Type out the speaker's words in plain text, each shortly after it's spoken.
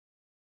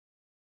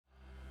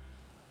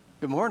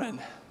Good morning.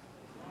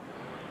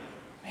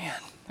 Man,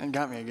 that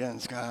got me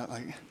again, Scott.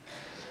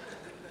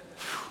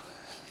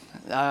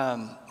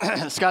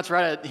 Scott's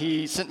right.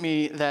 He sent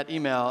me that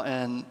email,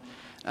 and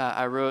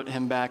I wrote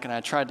him back, and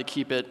I tried to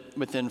keep it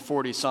within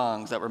 40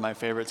 songs that were my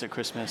favorites at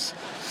Christmas.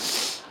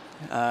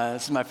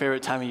 This is my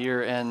favorite time of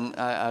year, and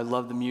I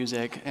love the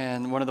music.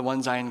 And one of the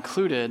ones I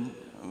included,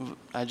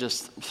 I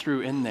just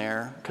threw in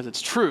there because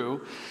it's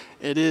true.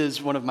 It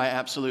is one of my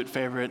absolute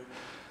favorite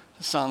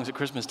songs at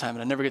Christmas time,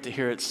 and I never get to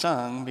hear it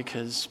sung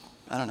because,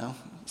 I don't know,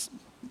 it's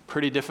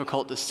pretty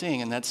difficult to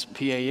sing, and that's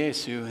Pie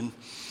Jesu. And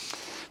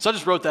so I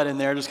just wrote that in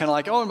there, just kind of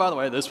like, oh, and by the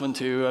way, this one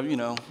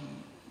too,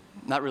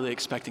 not really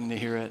expecting to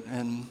hear it.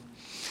 And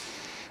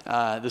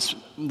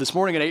this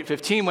morning at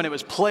 8:15 when it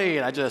was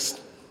played,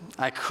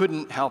 I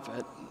couldn't help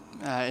it.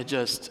 It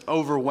just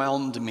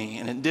overwhelmed me,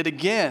 and it did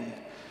again.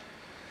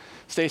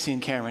 Stacy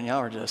and Cameron, y'all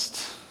are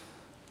just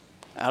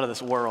out of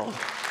this world.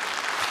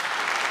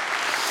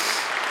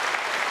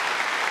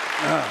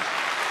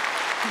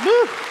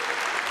 Woo.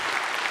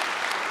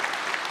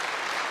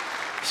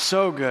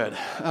 So good.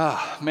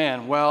 Oh,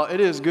 man. Well, it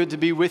is good to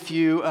be with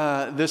you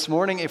this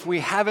morning. If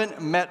we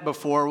haven't met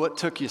before, what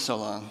took you so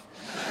long?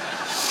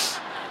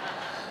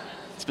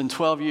 It's been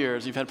 12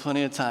 years. You've had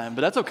plenty of time,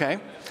 but that's okay.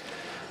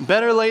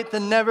 Better late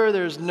than never.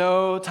 There's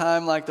no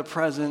time like the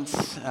present.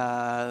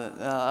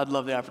 I'd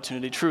love the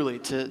opportunity, truly,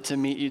 to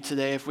meet you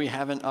today if we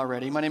haven't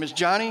already. My name is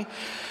Johnny,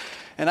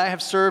 and I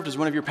have served as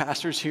one of your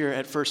pastors here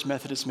at First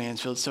Methodist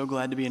Mansfield. So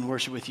glad to be in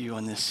worship with you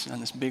on this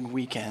big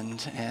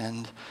weekend.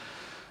 And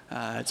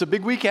it's a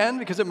big weekend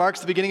because it marks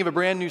the beginning of a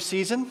brand new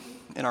season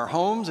in our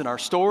homes, in our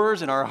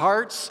stores, in our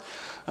hearts.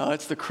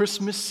 It's the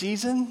Christmas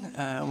season.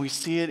 We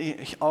see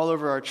it all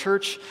over our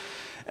church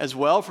as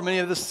well. For many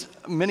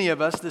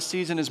of us, this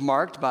season is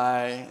marked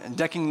by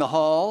decking the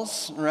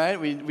halls, right?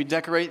 We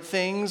decorate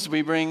things.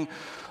 We bring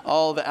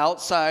all the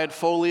outside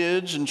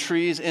foliage and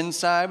trees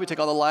inside. We take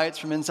all the lights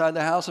from inside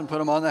the house and put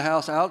them on the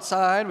house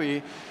outside.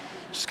 We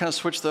just kind of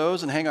switch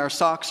those and hang our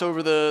socks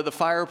over the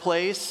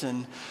fireplace.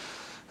 And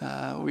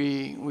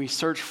we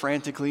search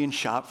frantically and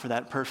shop for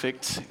that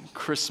perfect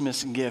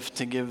Christmas gift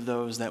to give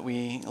those that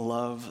we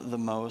love the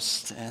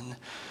most. And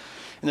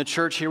in the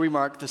church here, we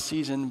mark the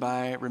season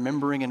by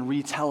remembering and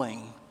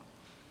retelling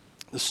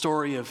the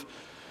story of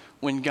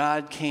when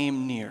God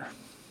came near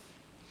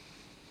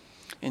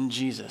in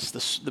Jesus,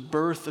 the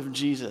birth of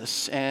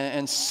Jesus,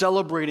 and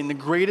celebrating the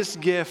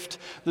greatest gift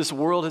this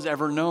world has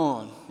ever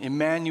known,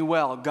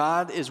 Emmanuel.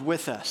 God is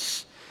with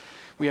us.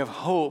 We have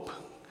hope.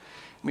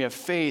 We have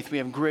faith, we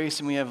have grace,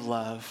 and we have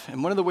love.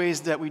 And one of the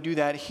ways that we do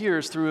that here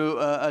is through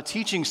a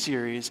teaching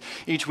series.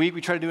 Each week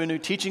we try to do a new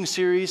teaching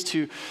series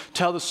to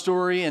tell the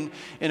story in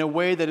a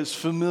way that is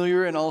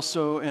familiar and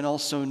also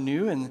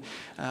new. And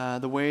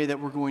the way that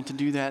we're going to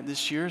do that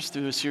this year is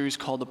through a series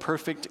called The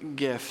Perfect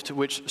Gift,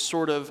 which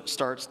sort of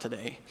starts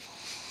today.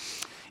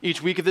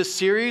 Each week of this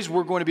series,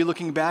 we're going to be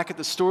looking back at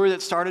the story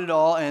that started it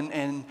all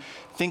and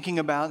thinking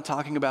about and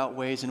talking about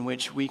ways in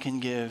which we can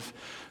give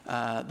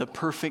the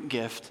perfect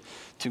gift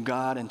to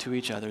God and to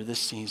each other this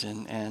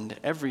season and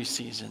every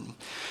season.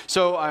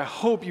 So I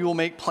hope you will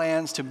make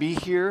plans to be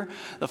here.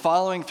 The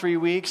following 3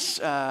 weeks,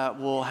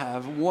 we'll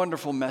have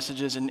wonderful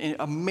messages and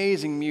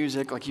amazing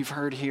music like you've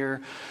heard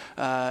here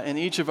in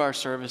each of our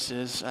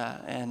services.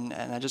 And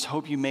I just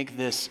hope you make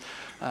this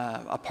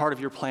a part of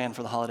your plan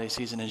for the holiday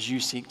season as you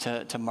seek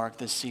to mark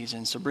this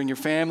season. So bring your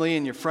family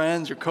and your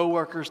friends, your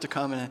coworkers to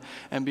come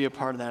and be a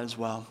part of that as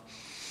well.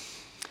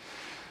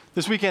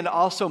 This weekend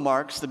also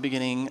marks the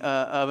beginning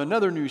of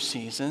another new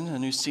season, a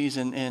new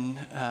season in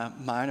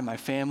mine and my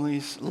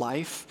family's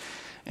life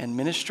and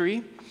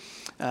ministry.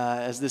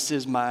 As this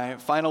is my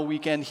final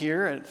weekend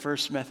here at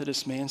First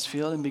Methodist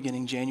Mansfield, and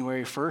beginning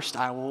January 1st,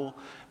 I will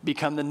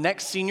become the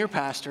next senior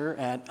pastor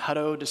at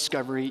Hutto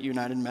Discovery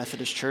United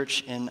Methodist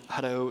Church in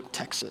Hutto,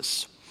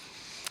 Texas.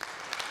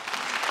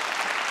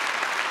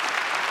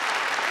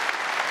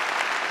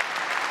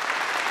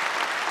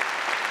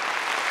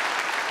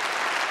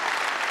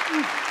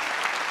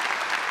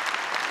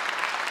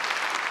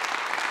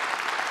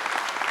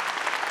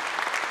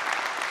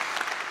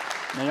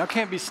 Now, y'all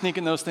can't be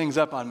sneaking those things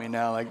up on me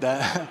now like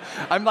that.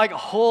 I'm like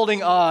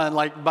holding on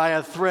like by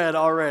a thread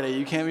already.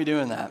 You can't be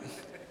doing that.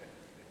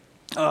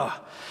 All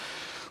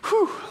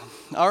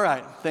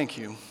right. Thank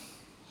you.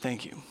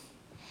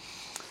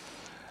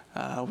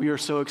 We are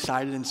so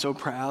excited and so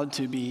proud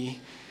to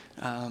be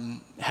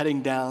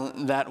heading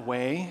down that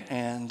way,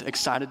 and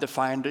excited to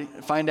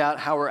find out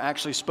how we're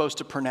actually supposed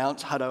to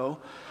pronounce Hutto.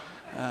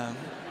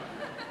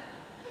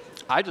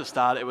 I just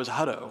thought it was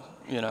Hutto,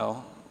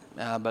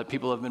 but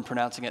people have been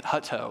pronouncing it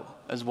Hutto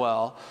as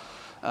well,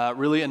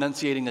 really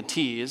enunciating the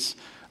T's.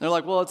 And they're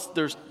like, well,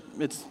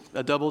 it's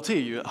a double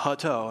T,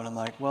 Hutto. And I'm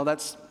like, well,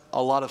 that's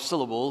a lot of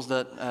syllables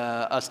that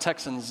us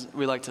Texans,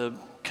 we like to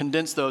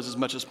condense those as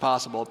much as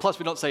possible. Plus,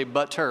 we don't say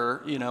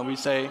butter, we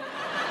say,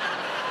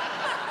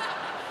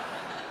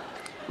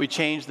 we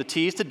change the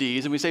T's to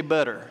D's and we say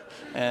butter.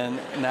 And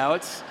now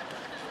it's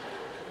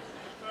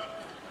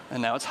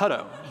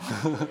Hutto.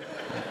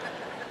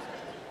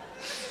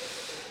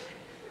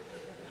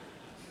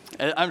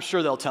 I'm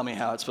sure they'll tell me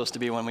how it's supposed to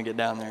be when we get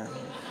down there.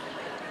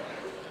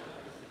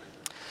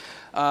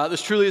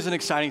 This truly is an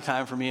exciting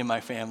time for me and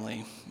my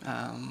family.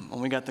 When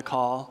we got the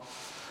call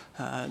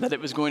that it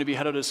was going to be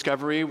Hutto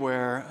Discovery,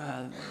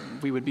 where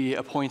we would be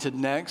appointed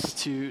next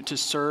to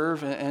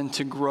serve and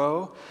to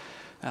grow.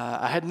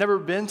 I had never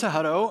been to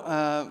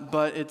Hutto,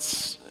 but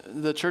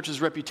the church's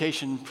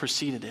reputation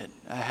preceded it.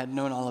 I had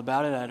known all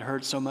about it. I had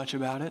heard so much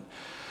about it.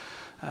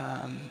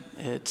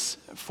 It,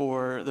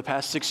 for the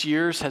past 6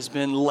 years, has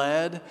been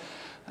led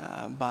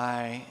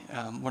by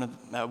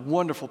a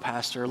wonderful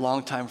pastor, a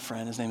longtime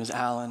friend. His name is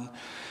Alan.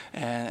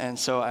 And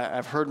so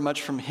I've heard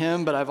much from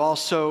him, but I've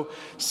also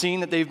seen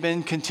that they've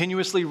been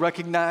continuously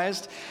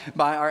recognized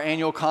by our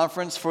annual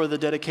conference for their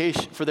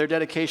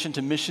dedication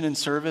to mission and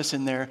service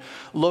in their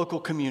local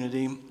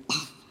community.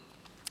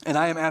 And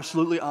I am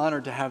absolutely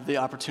honored to have the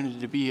opportunity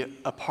to be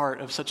a part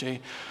of such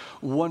a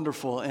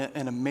wonderful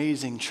and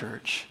amazing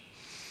church.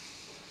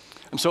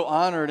 I'm so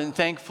honored and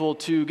thankful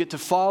to get to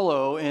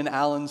follow in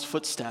Alan's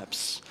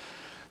footsteps,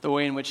 the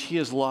way in which he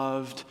has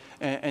loved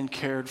and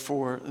cared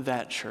for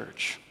that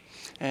church,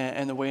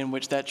 and the way in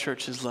which that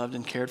church has loved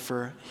and cared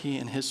for he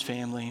and his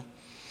family.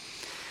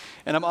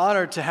 And I'm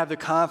honored to have the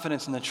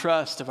confidence and the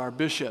trust of our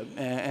bishop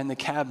and the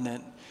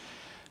cabinet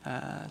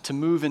to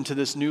move into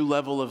this new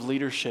level of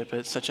leadership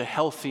at such a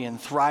healthy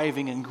and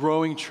thriving and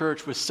growing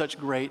church with such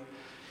great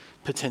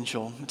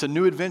potential. It's a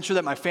new adventure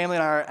that my family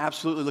and I are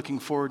absolutely looking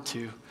forward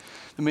to.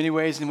 The many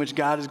ways in which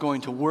God is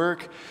going to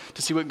work,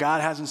 to see what God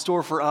has in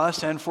store for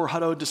us and for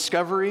Hutto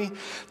Discovery,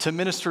 to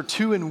minister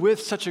to and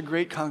with such a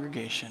great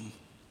congregation.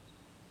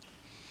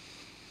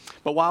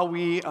 But while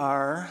we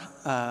are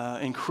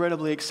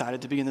incredibly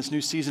excited to begin this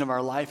new season of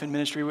our life and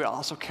ministry, we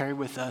also carry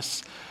with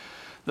us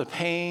the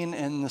pain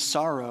and the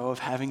sorrow of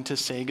having to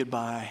say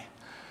goodbye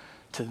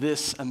to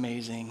this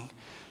amazing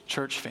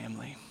church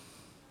family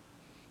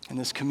and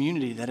this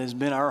community that has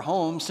been our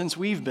home since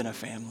we've been a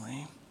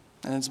family.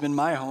 And it's been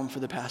my home for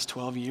the past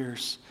 12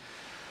 years.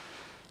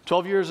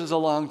 12 years is a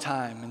long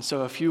time, and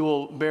so if you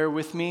will bear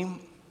with me,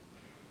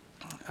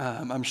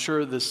 I'm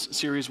sure this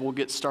series will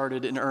get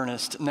started in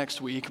earnest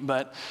next week,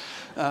 but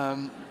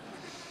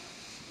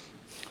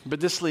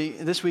this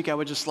week I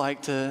would just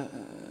like to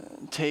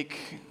take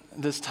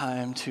this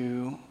time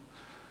to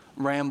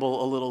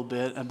ramble a little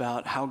bit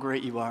about how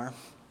great you are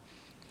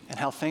and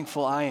how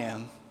thankful I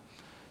am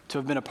to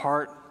have been a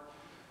part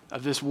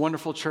of this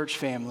wonderful church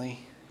family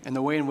and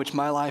the way in which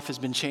my life has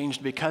been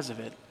changed because of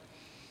it,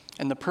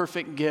 and the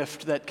perfect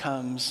gift that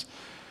comes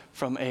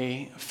from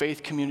a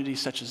faith community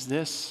such as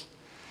this,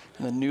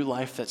 and the new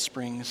life that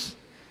springs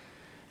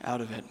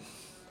out of it.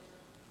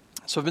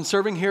 So I've been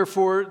serving here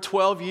for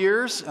 12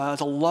 years.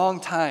 It's a long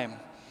time,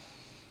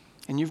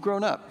 and you've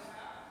grown up.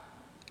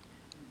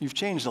 You've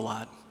changed a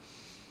lot.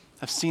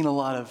 I've seen a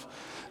lot of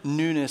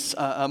newness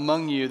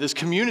among you. This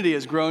community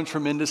has grown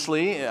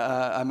tremendously,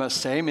 I must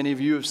say. Many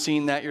of you have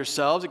seen that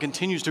yourselves. It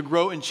continues to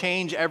grow and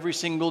change every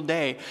single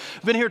day.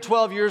 I've been here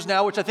 12 years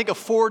now, which I think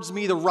affords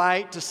me the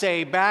right to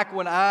say back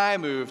when I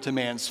moved to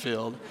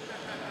Mansfield.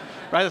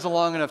 Right, that's a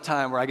long enough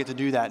time where I get to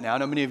do that now. I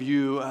know many of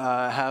you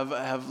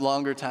have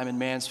longer time in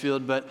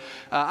Mansfield, but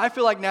I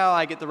feel like now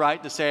I get the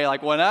right to say,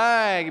 like, when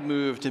I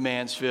moved to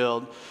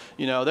Mansfield,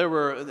 you know,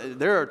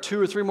 there are 2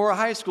 or 3 more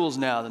high schools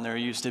now than there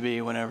used to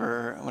be when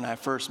I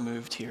first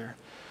moved here.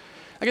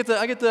 I get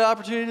the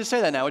opportunity to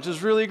say that now, which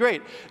is really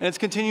great, and it's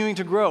continuing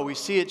to grow. We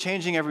see it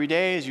changing every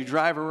day as you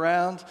drive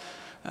around.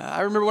 I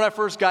remember when I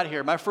first got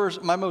here, my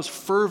most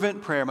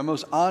fervent prayer, my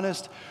most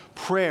honest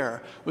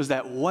prayer was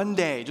that one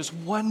day, just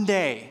one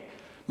day,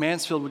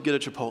 Mansfield would get a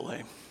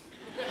Chipotle.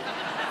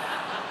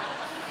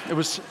 It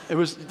was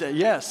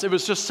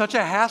just such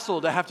a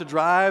hassle to have to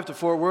drive to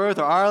Fort Worth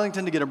or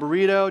Arlington to get a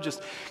burrito.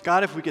 Just,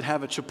 God, if we could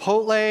have a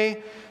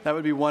Chipotle, that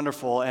would be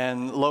wonderful.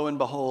 And lo and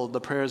behold, the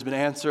prayer has been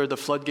answered, the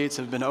floodgates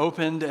have been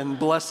opened, and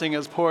blessing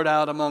has poured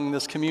out among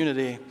this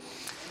community.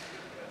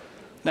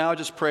 Now I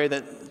just pray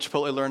that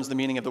Chipotle learns the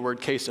meaning of the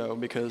word queso,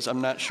 because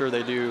I'm not sure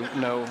they do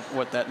know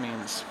what that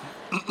means.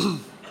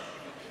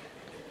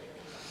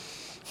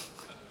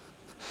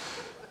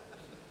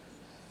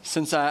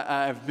 Since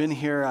I've been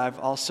here, I've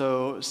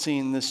also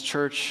seen this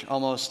church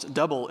almost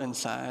double in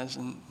size.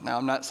 And now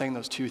I'm not saying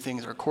those two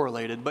things are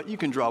correlated, but you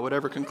can draw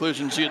whatever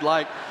conclusions you'd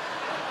like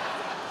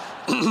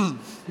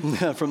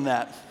from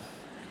that.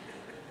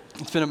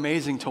 It's been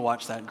amazing to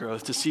watch that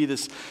growth, to see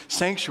this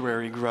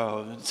sanctuary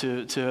grow,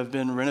 to have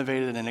been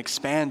renovated and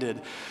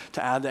expanded,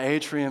 to add the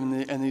atrium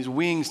and these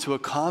wings to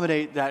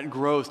accommodate that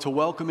growth, to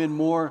welcome in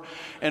more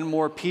and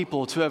more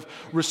people, to have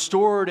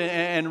restored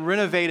and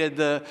renovated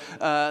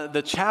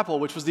the chapel,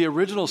 which was the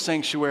original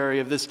sanctuary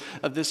of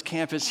this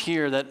campus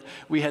here that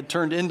we had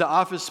turned into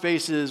office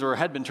spaces, or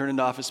had been turned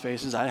into office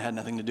spaces. I had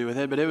nothing to do with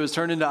it, but it was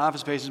turned into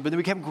office spaces. But then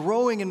we kept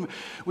growing, and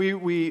we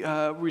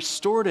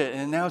restored it,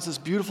 and now it's this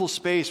beautiful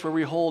space where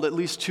we hold at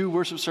least 2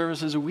 worship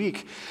services a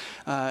week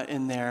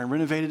in there, and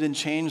renovated and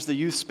changed the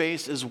youth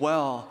space as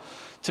well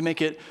to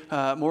make it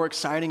more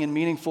exciting and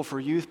meaningful for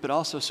youth, but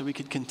also so we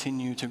could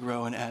continue to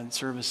grow and add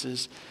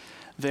services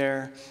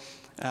there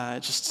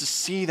Just to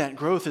see that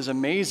growth is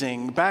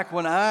amazing. Back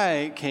when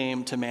I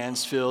came to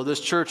Mansfield, this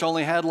church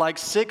only had like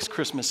 6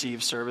 Christmas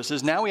Eve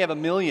services. Now we have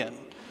 1 million.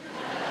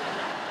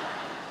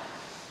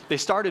 They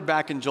started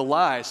back in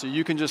July, so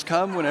you can just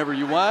come whenever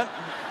you want.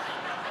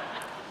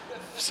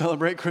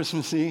 Celebrate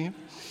Christmas Eve.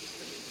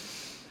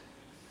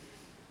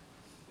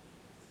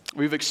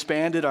 We've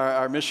expanded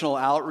our missional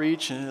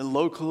outreach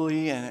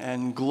locally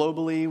and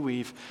globally.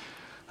 We've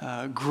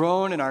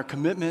grown in our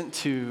commitment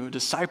to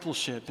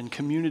discipleship and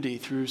community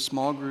through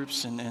small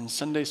groups and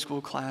Sunday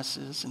school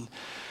classes, and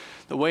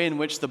the way in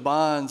which the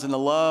bonds and the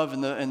love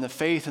and the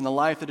faith and the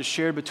life that is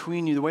shared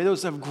between you, the way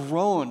those have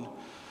grown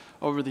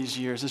over these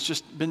years has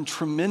just been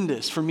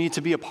tremendous for me to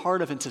be a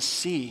part of and to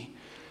see.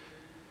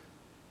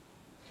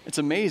 It's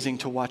amazing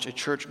to watch a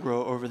church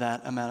grow over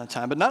that amount of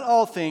time. But not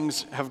all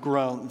things have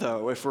grown,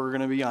 though, if we're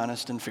going to be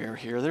honest and fair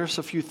here. There's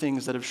a few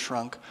things that have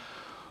shrunk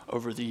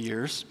over the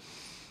years.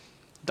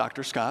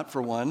 Dr. Scott,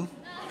 for one.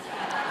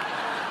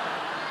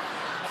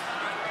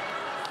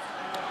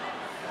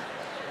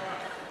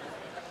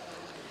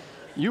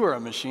 You are a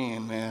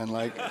machine, man.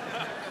 Like,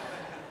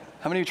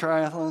 how many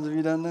triathlons have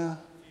you done now?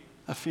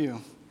 A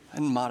few.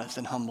 And modest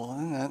and humble.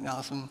 Isn't that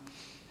awesome?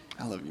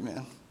 I love you,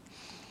 man.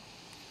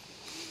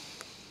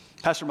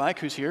 Pastor Mike,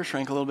 who's here,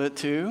 shrank a little bit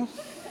too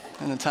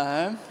in the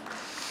time.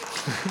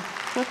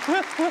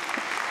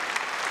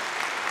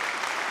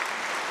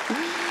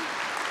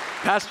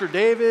 Pastor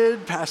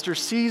David, Pastor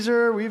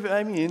Caesar,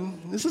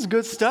 this is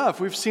good stuff.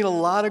 We've seen a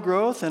lot of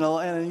growth and a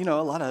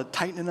lot of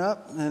tightening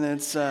up, and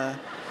it's.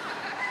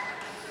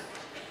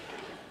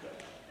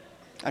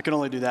 I can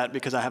only do that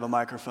because I have a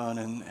microphone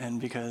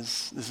and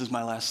because this is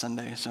my last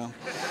Sunday, so.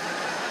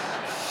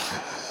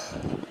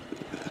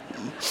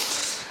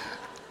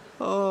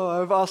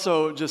 Oh, I've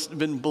also just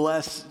been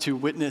blessed to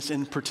witness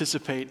and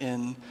participate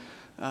in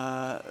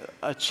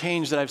a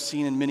change that I've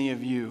seen in many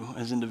of you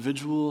as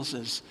individuals,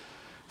 as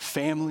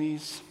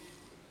families,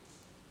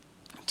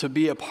 to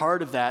be a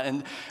part of that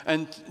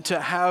and to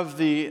have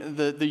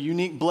the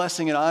unique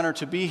blessing and honor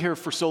to be here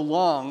for so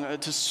long,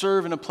 to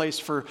serve in a place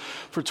for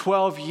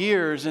 12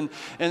 years. And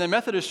in the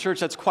Methodist Church,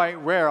 that's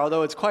quite rare,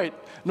 although it's quite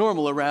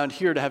normal around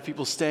here to have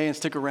people stay and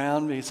stick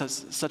around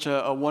because it's such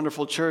a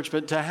wonderful church.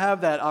 But to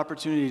have that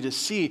opportunity to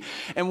see,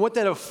 and what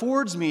that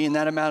affords me in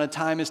that amount of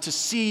time is to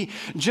see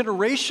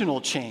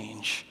generational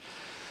change.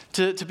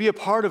 To be a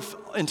part of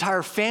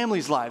entire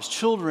families' lives,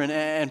 children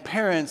and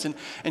parents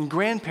and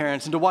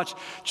grandparents, and to watch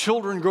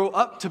children grow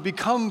up to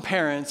become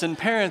parents and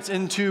parents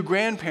into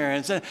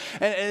grandparents. And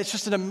it's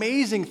just an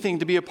amazing thing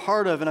to be a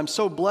part of, and I'm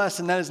so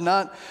blessed, and that is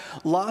not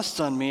lost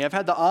on me. I've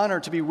had the honor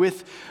to be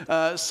with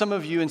some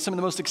of you in some of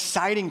the most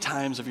exciting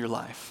times of your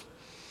life.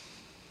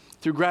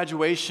 Through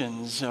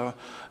graduations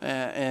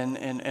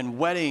and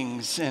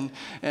weddings and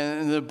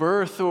the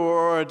birth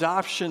or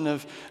adoption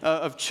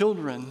of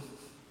children.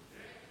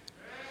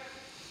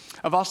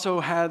 I've also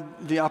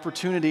had the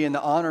opportunity and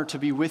the honor to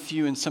be with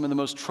you in some of the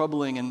most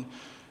troubling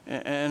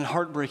and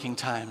heartbreaking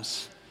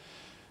times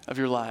of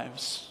your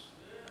lives,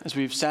 as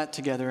we've sat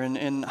together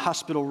in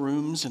hospital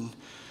rooms and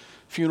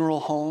funeral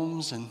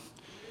homes and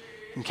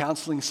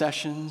counseling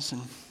sessions,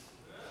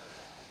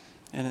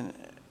 and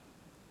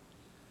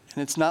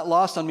it's not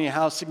lost on me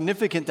how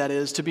significant that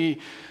is to be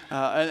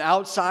an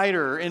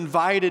outsider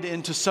invited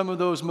into some of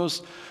those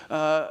most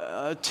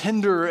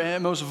tender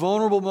and most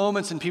vulnerable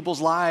moments in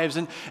people's lives,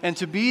 and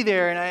to be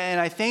there.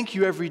 And I thank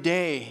you every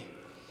day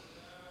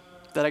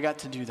that I got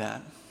to do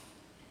that.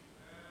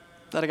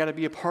 That I got to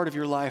be a part of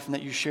your life and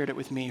that you shared it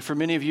with me. For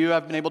many of you,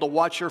 I've been able to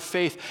watch your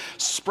faith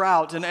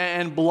sprout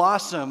and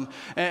blossom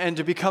and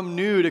to become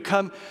new, to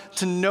come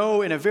to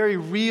know in a very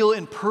real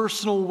and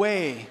personal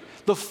way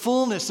the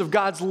fullness of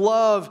God's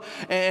love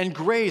and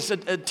grace,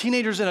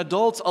 teenagers and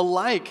adults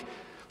alike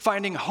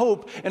finding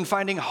hope and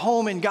finding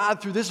home in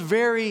God through this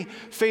very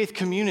faith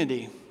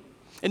community.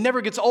 It never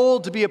gets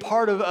old to be a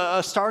part of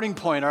a starting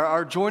point,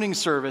 our joining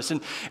service,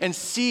 and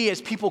see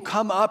as people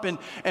come up and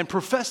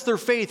profess their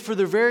faith for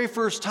the very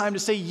first time to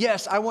say,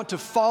 yes, I want to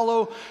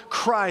follow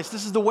Christ.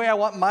 This is the way I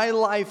want my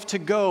life to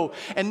go.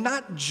 And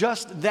not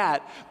just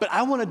that, but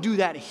I want to do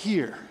that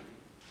here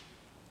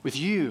with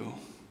you.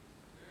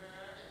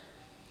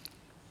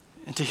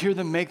 And to hear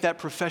them make that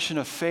profession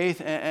of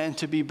faith and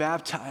to be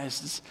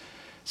baptized,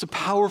 it's a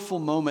powerful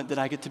moment that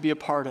I get to be a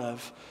part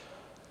of.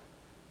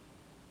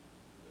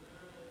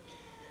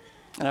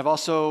 And I've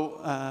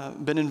also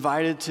been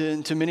invited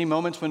to many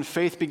moments when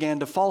faith began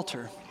to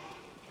falter.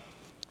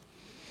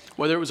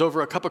 Whether it was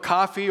over a cup of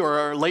coffee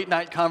or late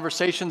night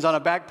conversations on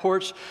a back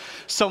porch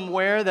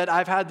somewhere, that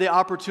I've had the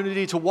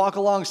opportunity to walk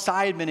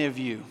alongside many of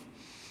you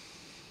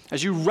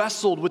as you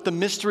wrestled with the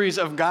mysteries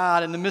of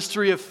God and the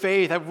mystery of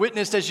faith. I've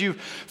witnessed as you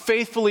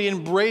faithfully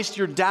embraced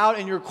your doubt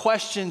and your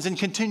questions and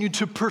continued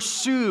to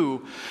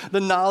pursue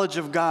the knowledge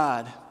of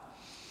God.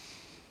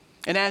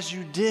 And as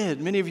you did,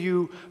 many of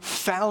you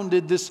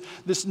founded this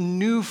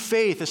new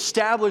faith,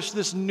 established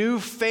this new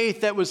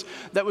faith that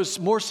was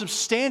more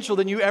substantial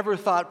than you ever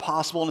thought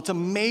possible. And it's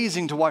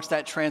amazing to watch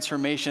that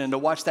transformation and to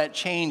watch that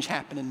change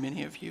happen in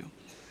many of you.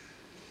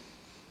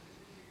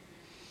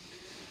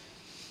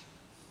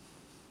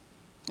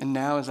 And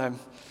now as I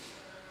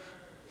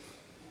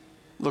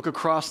look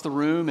across the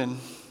room and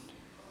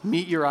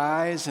meet your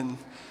eyes and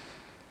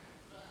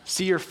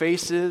see your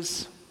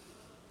faces,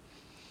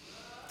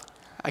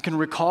 I can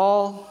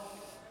recall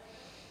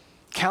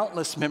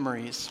countless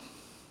memories,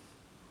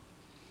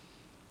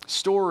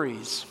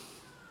 stories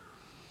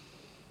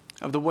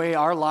of the way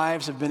our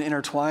lives have been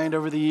intertwined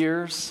over the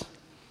years,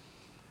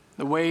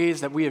 the ways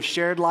that we have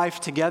shared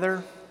life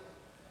together,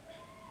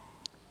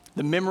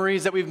 the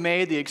memories that we've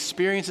made, the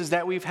experiences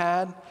that we've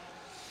had.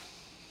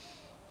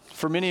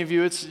 For many of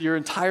you, it's your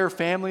entire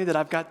family that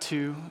I've got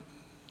to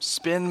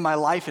spend my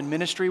life in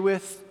ministry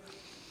with.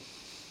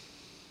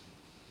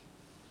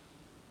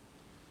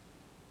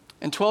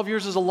 And 12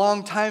 years is a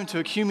long time to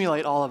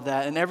accumulate all of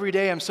that. And every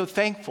day I'm so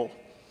thankful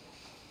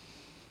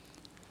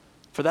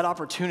for that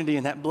opportunity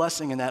and that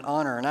blessing and that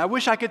honor. And I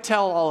wish I could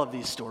tell all of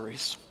these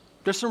stories.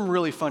 There's some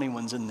really funny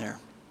ones in there.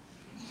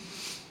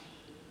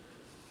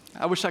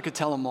 I wish I could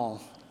tell them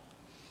all.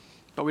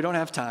 But we don't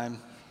have time.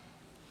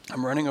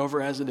 I'm running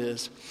over as it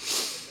is.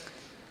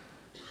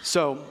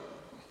 So,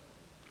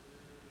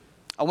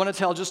 I want to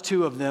tell just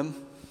two of them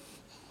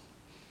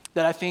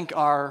that I think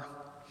are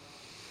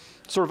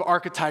sort of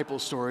archetypal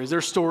stories.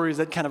 They're stories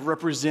that kind of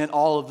represent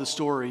all of the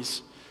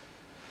stories.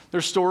 They're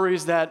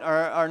stories that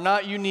are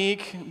not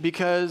unique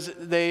because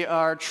they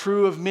are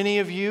true of many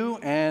of you,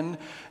 and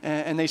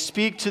they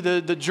speak to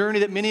the journey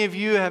that many of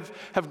you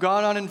have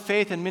gone on in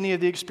faith and many of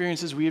the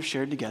experiences we have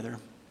shared together.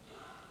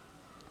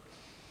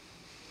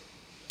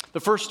 The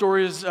first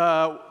story is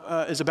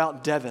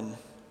about Devin.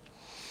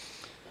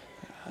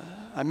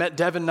 I met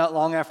Devin not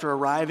long after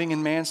arriving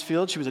in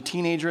Mansfield. She was a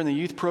teenager in the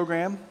youth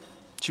program.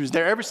 She was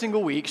there every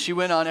single week. She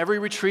went on every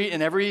retreat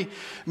and every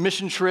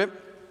mission trip.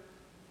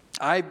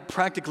 I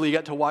practically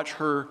got to watch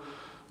her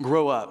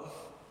grow up.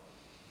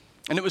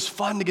 And it was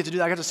fun to get to do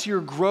that. I got to see her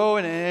grow,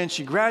 and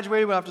she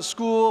graduated, went off to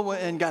school,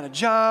 and got a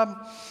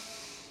job.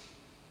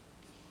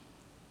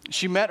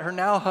 She met her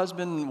now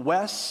husband,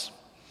 Wes.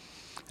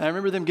 And I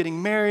remember them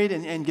getting married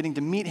and getting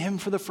to meet him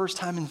for the first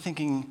time and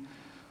thinking,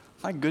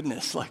 my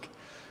goodness, like,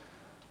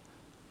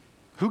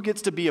 who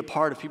gets to be a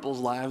part of people's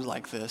lives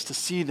like this, to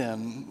see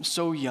them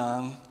so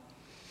young,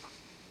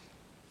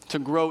 to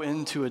grow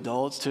into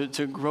adults,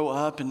 to grow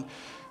up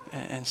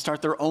and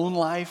start their own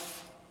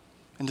life,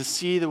 and to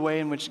see the way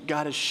in which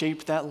God has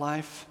shaped that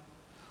life.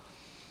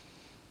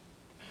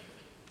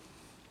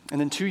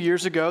 And then 2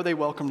 years ago, they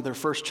welcomed their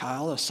first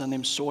child, a son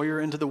named Sawyer,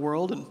 into the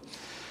world. And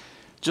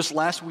just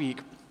last week,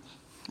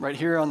 right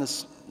here on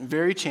this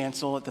very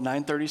chancel at the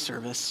 9:30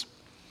 service,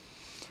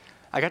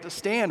 I got to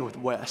stand with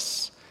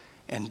Wes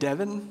and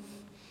Devin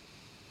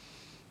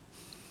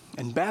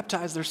and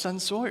baptize their son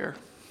Sawyer.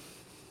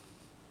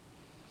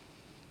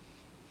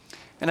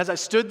 And as I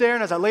stood there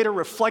and as I later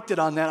reflected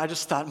on that, I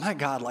just thought, my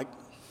God, like,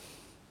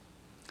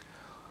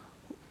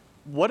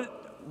 what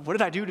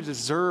did I do to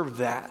deserve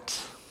that?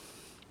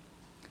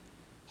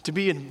 To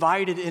be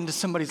invited into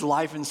somebody's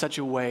life in such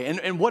a way.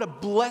 And what a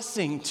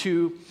blessing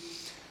to,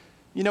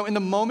 in the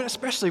moment,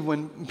 especially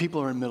when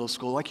people are in middle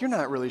school, like, you're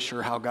not really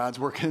sure how God's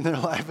working in their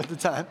life at the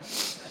time.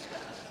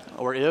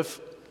 Or if.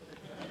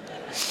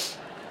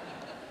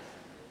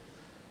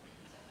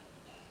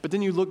 But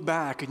then you look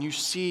back and you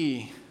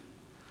see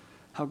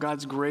how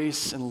God's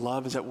grace and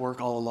love is at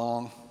work all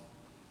along,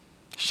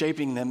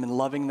 shaping them and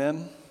loving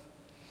them.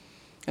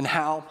 And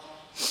how,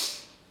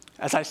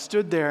 as I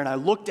stood there and I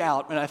looked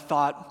out and I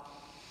thought,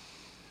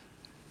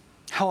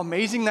 how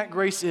amazing that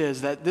grace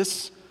is, that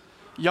this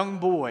young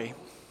boy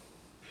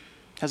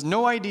has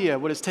no idea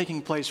what is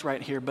taking place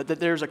right here, but that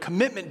there's a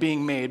commitment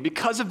being made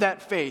because of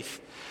that faith,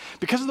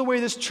 because of the way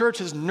this church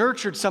has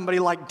nurtured somebody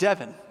like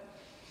Devin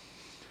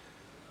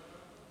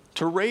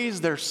to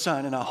raise their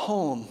son in a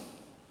home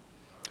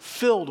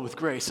filled with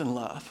grace and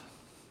love.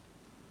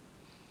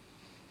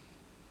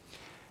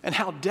 And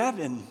how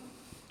Devin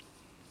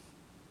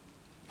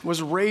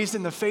was raised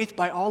in the faith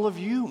by all of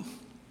you.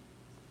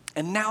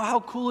 And now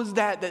how cool is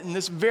that in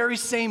this very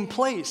same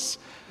place,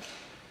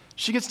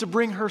 she gets to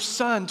bring her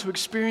son to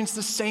experience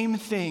the same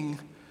thing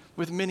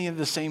with many of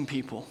the same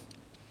people.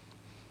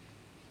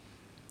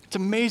 It's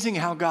amazing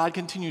how God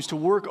continues to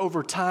work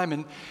over time,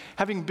 and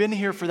having been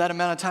here for that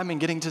amount of time and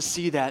getting to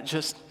see that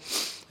just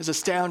is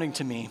astounding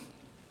to me.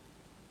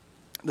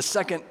 The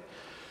second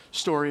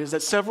story is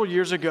that several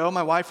years ago,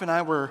 my wife and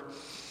I were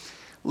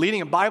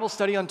leading a Bible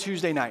study on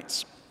Tuesday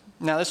nights.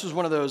 Now, this was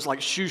one of those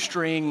like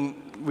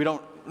shoestring, we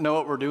don't know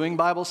what we're doing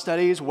Bible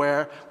studies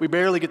where we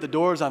barely get the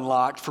doors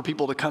unlocked for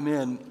people to come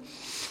in.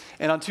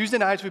 And on Tuesday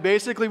nights, we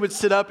basically would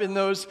sit up in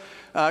those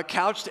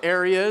couched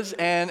areas,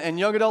 and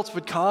young adults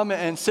would come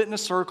and sit in a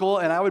circle,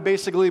 and I would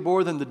basically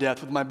bore them to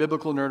death with my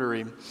biblical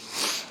nerdery.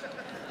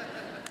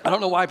 I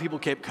don't know why people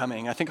kept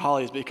coming. I think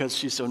Holly is because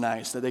she's so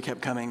nice that they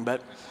kept coming,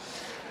 but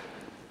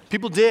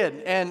people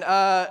did, and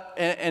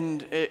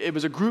it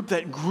was a group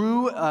that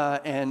grew,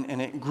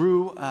 and it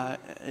grew.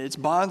 Its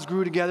bonds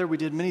grew together. We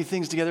did many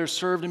things together,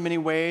 served in many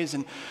ways,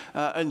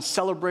 and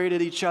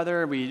celebrated each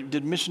other. We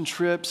did mission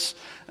trips,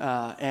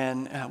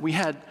 and we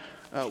had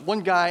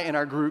one guy in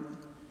our group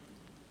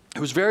He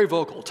was very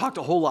vocal, talked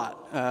a whole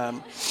lot.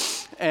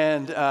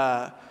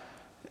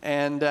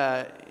 And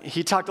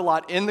he talked a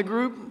lot in the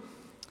group,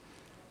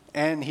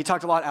 and he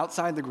talked a lot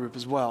outside the group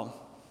as well.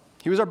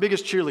 He was our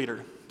biggest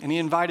cheerleader, and he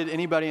invited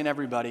anybody and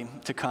everybody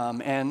to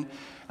come. And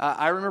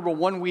I remember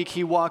one week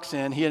he walks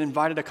in, he had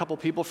invited a couple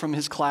people from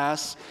his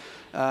class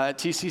at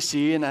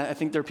TCC, and I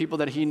think they're people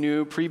that he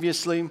knew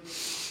previously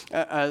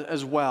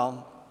as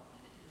well.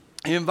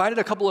 He invited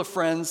a couple of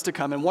friends to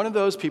come, and one of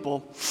those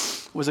people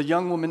was a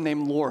young woman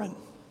named Lauren.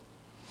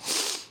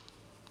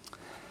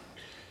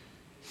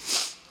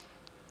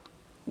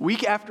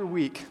 Week after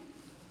week,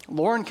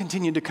 Lauren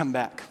continued to come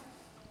back,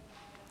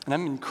 and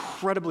I'm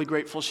incredibly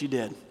grateful she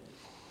did.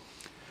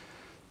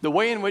 The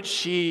way in which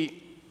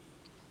she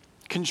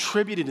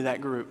contributed to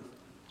that group,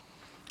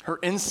 her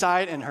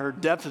insight and her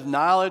depth of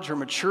knowledge, her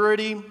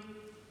maturity,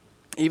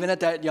 even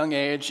at that young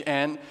age,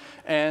 and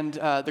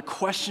the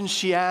questions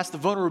she asked, the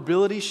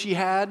vulnerability she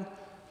had,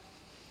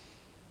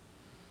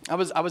 I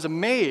was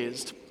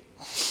amazed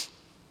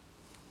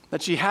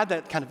that she had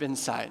that kind of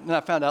insight. And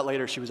I found out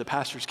later she was a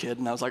pastor's kid,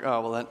 and I was like,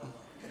 oh, well, that.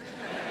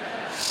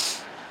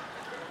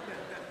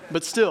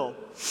 But still,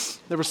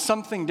 there was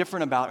something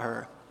different about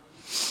her.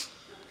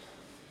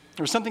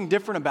 There was something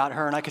different about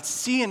her, and I could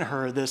see in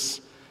her this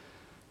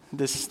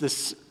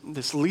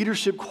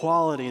leadership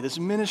quality, this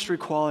ministry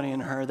quality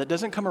in her that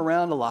doesn't come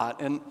around a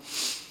lot. And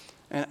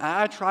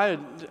I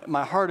tried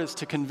my hardest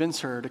to convince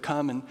her to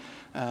come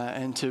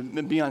and to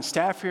be on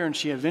staff here, and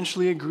she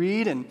eventually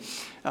agreed and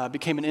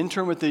became an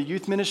intern with the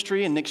youth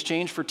ministry in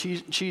exchange for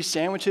cheese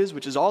sandwiches,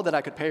 which is all that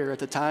I could pay her at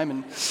the time.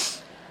 And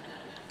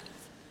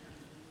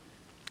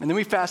then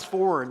we fast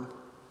forward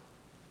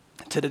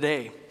to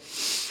today,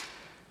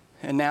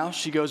 and now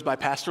she goes by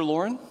Pastor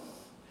Lauren.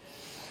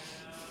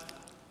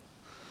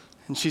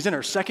 And she's in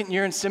her second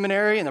year in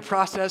seminary in the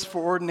process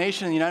for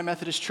ordination in the United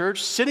Methodist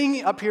Church,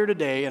 sitting up here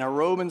today in a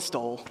robe and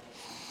stole.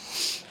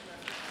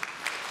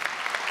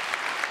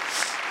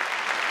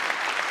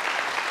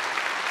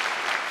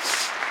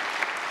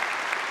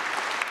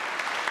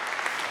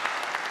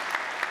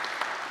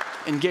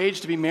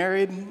 Engaged to be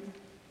married,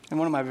 and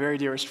one of my very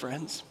dearest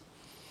friends.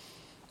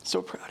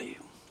 So proud of you.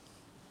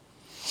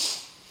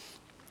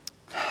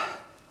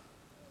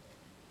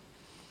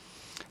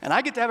 And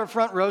I get to have a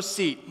front row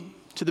seat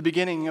to the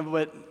beginning of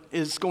what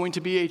is going to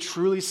be a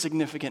truly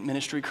significant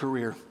ministry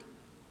career.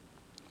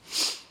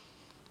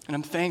 And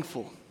I'm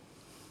thankful.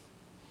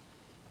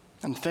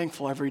 I'm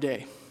thankful every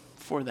day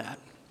for that.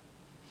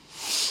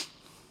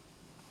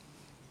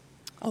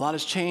 A lot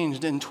has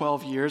changed in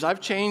 12 years. I've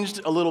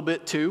changed a little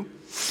bit too.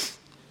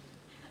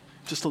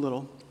 Just a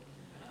little.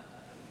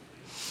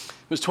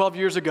 It was 12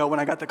 years ago when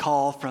I got the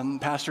call from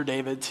Pastor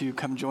David to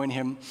come join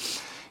him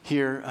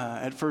here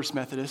at First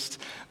Methodist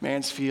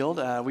Mansfield.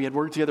 We had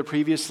worked together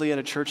previously at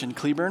a church in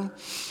Cleburne,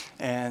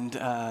 and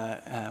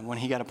when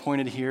he got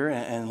appointed here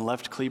and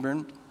left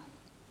Cleburne,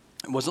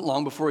 it wasn't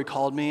long before he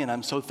called me, and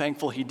I'm so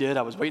thankful he did.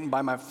 I was waiting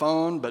by my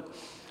phone, but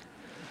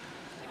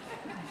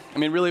I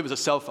mean, really it was a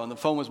cell phone. The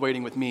phone was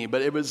waiting with me,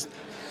 but it was,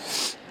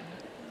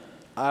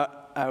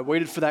 I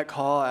waited for that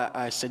call.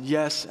 I said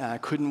yes, and I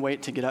couldn't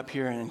wait to get up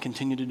here and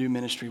continue to do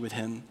ministry with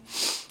him.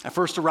 I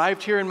first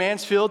arrived here in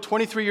Mansfield,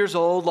 23 years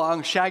old,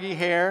 long shaggy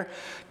hair,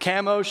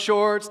 camo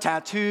shorts,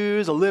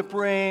 tattoos, a lip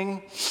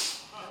ring.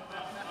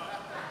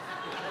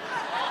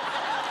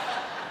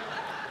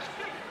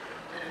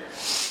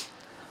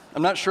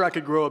 I'm not sure I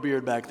could grow a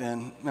beard back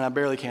then, and I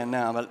barely can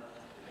now, but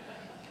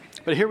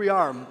here we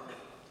are.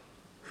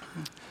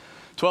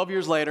 12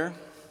 years later,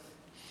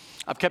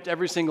 I've kept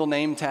every single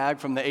name tag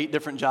from the 8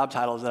 different job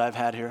titles that I've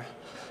had here.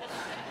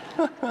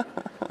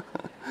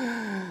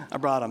 I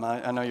brought them.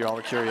 I know you're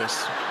all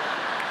curious.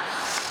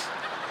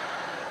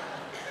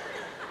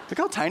 Look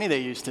how tiny they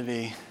used to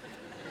be.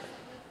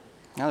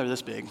 Now they're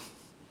this big.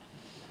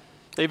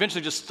 They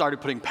eventually just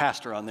started putting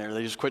pastor on there.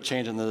 They just quit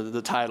changing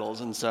the titles,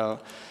 and so.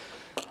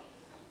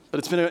 But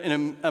it's been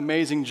an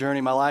amazing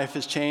journey. My life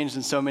has changed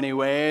in so many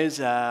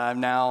ways. I'm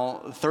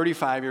now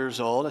 35 years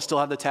old. I still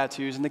have the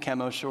tattoos and the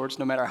camo shorts,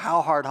 no matter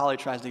how hard Holly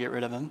tries to get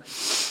rid of them.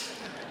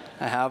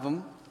 I have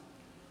them.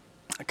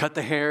 I cut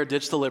the hair,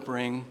 ditched the lip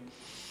ring.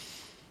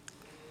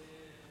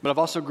 But I've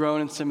also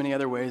grown in so many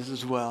other ways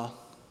as well.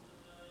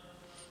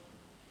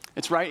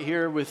 It's right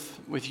here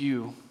with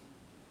you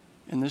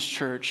in this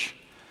church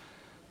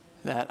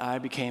that I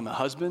became a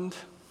husband.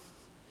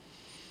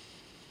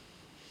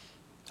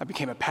 I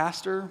became a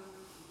pastor.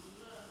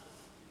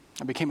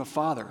 I became a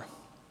father.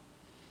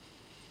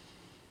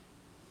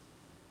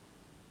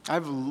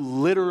 I've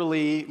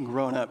literally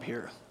grown up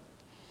here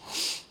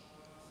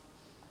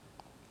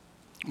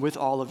with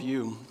all of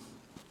you.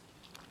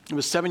 It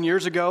was 7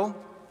 years ago,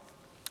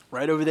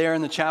 right over there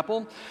in the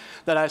chapel,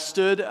 that I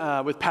stood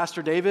with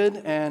Pastor David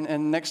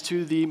and next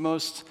to the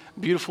most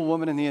beautiful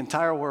woman in the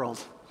entire world.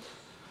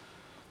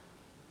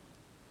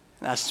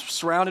 And I was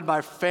surrounded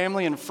by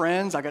family and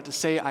friends. I got to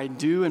say I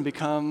do and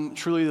become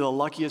truly the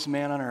luckiest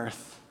man on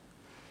earth.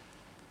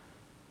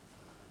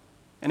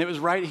 And it was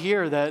right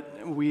here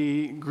that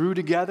we grew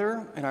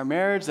together in our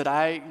marriage, that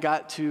I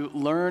got to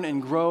learn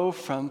and grow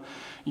from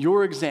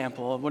your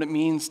example of what it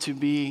means to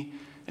be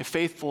a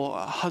faithful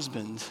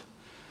husband.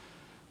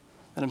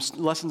 And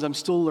lessons I'm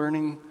still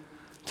learning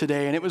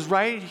today. And it was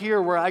right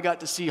here where I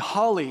got to see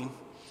Holly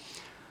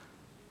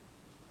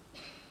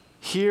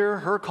hear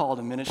her call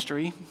to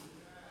ministry,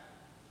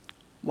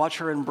 watch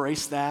her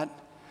embrace that,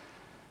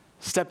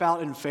 step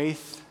out in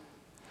faith,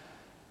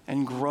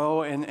 and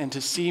grow, and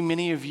to see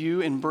many of you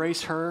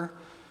embrace her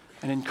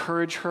and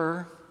encourage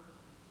her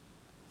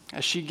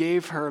as she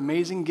gave her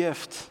amazing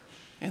gift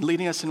in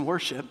leading us in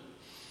worship.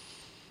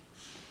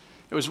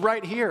 It was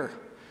right here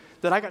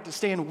that I got to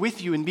stand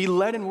with you and be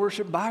led in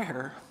worship by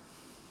her.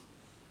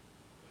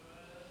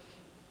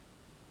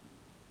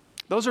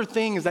 Those are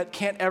things that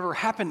can't ever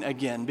happen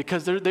again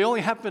because they only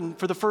happened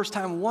for the first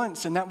time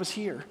once, and that was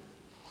here.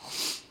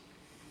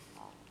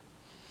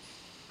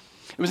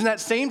 It was in that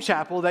same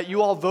chapel that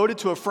you all voted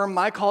to affirm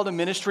my call to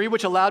ministry,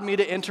 which allowed me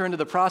to enter into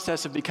the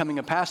process of becoming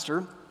a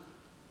pastor.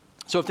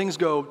 So if things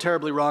go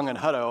terribly wrong at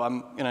Hutto,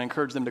 I'm going to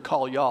encourage them to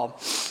call y'all,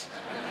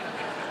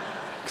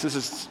 because this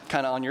is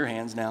kind of on your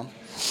hands now.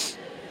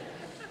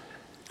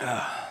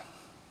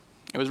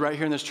 It was right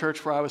here in this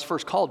church where I was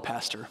first called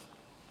pastor,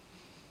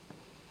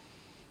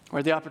 where I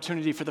had the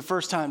opportunity for the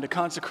first time to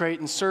consecrate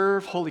and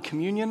serve Holy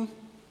Communion,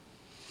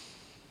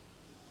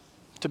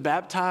 to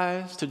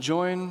baptize, to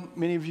join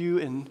many of you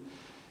in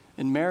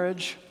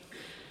marriage,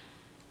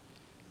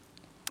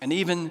 and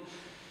even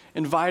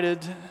invited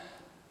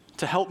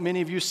to help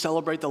many of you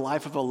celebrate the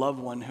life of a loved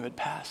one who had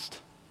passed.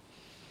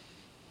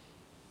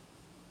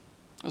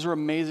 Those were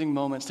amazing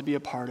moments to be a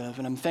part of,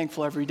 and I'm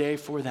thankful every day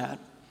for that.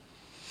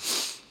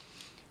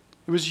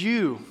 It was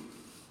you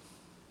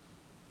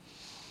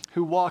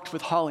who walked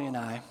with Holly and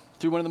I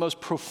through one of the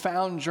most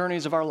profound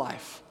journeys of our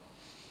life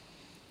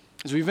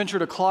as we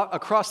ventured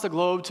across the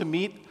globe to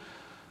meet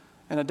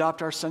and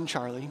adopt our son,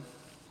 Charlie.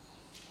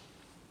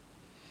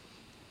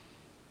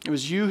 It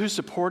was you who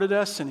supported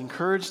us and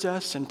encouraged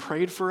us and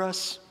prayed for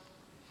us.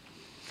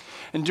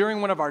 And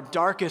during one of our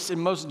darkest and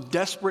most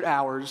desperate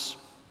hours,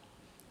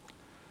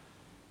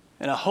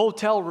 in a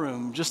hotel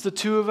room, just the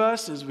two of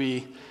us, as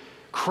we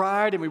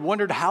cried and we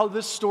wondered how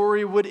this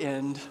story would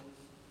end,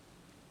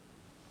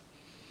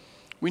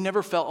 we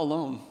never felt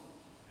alone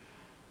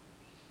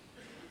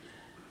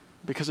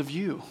because of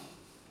you,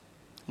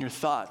 and your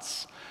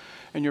thoughts,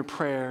 and your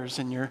prayers,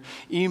 and your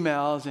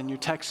emails, and your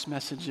text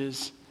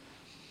messages,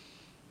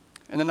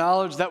 and the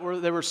knowledge that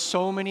there were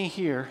so many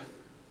here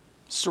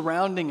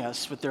surrounding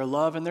us with their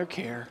love and their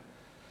care,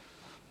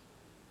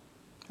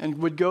 and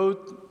would go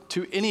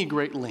to any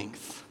great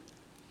length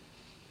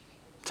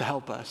to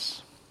help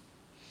us.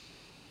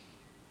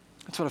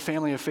 That's what a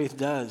family of faith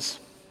does.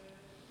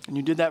 And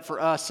you did that for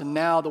us. And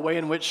now the way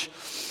in which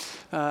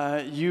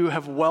you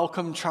have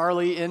welcomed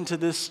Charlie into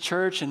this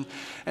church, and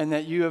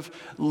that you have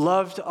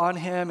loved on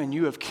him, and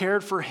you have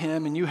cared for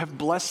him, and you have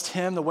blessed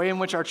him, the way in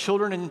which our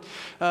children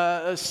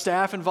and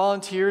staff and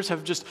volunteers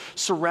have just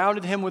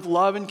surrounded him with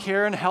love and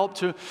care and help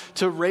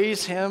to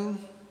raise him,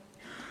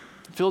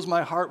 fills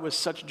my heart with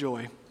such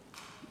joy.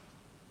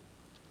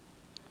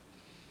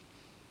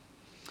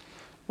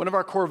 One of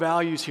our core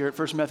values here at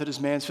First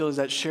Methodist Mansfield is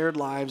that shared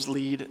lives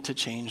lead to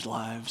changed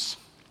lives.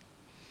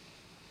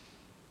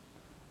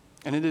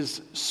 And it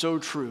is so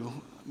true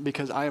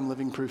because I am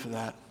living proof of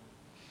that.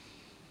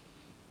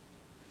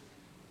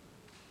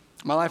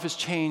 My life has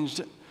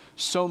changed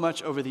so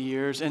much over the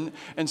years, and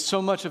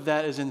so much of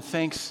that is in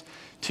thanks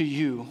to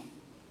you,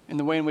 in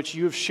the way in which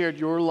you have shared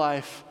your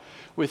life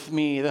with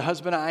me. The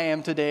husband I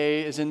am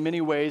today is in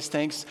many ways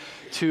thanks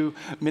to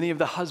many of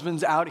the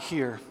husbands out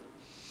here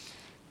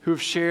who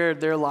have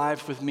shared their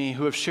life with me,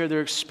 who have shared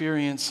their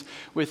experience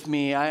with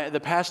me. The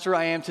pastor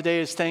I am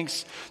today is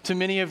thanks to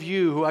many of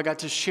you who I got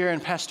to share in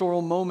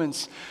pastoral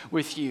moments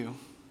with you.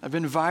 I've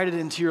been invited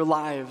into your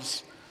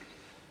lives.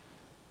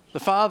 The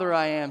father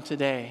I am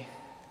today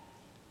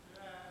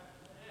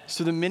is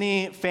to the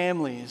many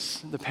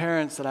families, the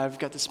parents that I've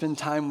got to spend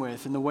time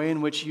with, and the way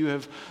in which you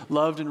have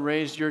loved and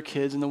raised your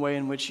kids, and the way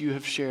in which you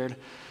have shared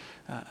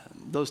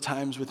those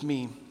times with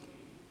me.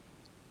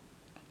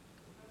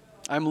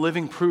 I'm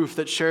living proof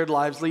that shared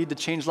lives lead to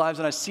changed lives,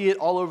 and I see it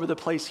all over the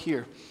place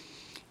here.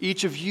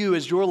 Each of you,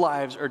 as your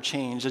lives are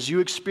changed, as you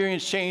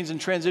experience change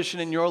and transition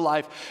in your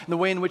life, and the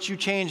way in which you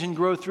change and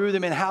grow through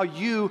them, and how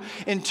you,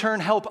 in turn,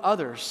 help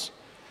others.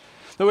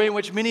 The way in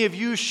which many of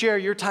you share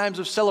your times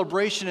of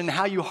celebration and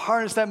how you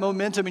harness that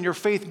momentum and your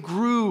faith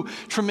grew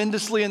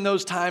tremendously in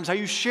those times, how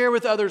you share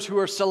with others who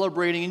are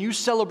celebrating and you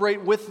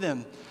celebrate with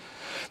them.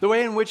 The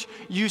way in which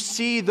you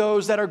see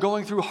those that are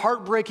going through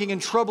heartbreaking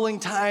and troubling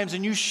times,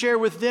 and you share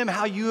with them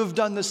how you have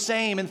done the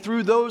same. And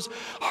through those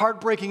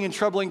heartbreaking and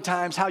troubling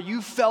times, how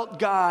you felt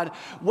God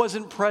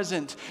wasn't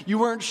present. You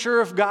weren't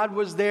sure if God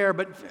was there,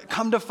 but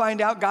come to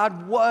find out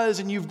God was,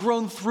 and you've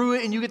grown through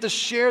it, and you get to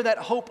share that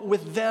hope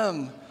with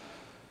them.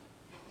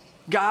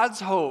 God's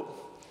hope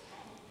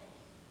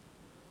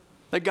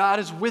that God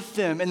is with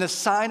them, and the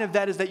sign of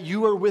that is that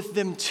you are with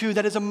them too.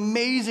 That is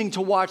amazing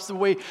to watch the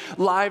way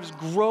lives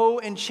grow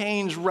and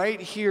change right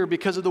here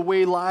because of the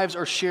way lives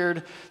are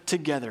shared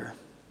together.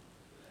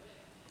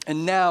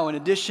 And now, in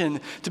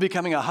addition to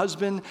becoming a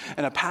husband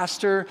and a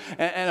pastor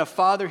and a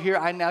father here,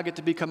 I now get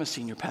to become a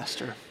senior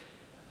pastor.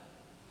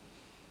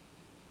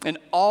 And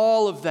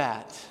all of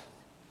that,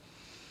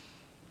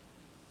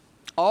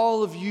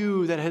 all of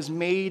you that has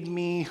made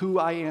me who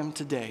I am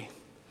today,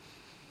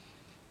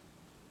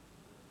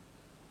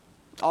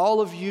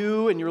 all of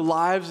you and your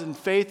lives and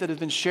faith that have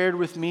been shared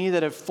with me,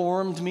 that have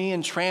formed me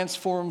and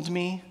transformed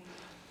me,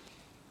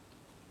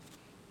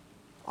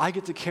 I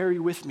get to carry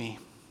with me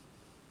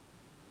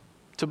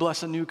to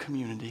bless a new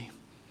community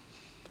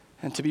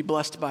and to be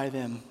blessed by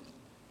them.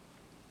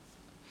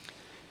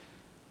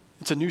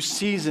 It's a new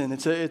season.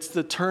 It's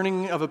the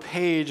turning of a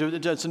page.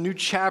 It's a new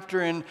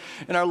chapter in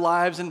our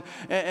lives, and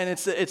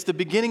it's the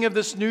beginning of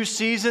this new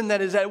season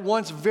that is at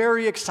once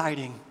very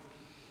exciting.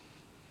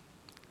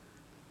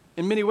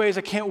 In many ways,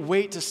 I can't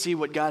wait to see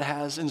what God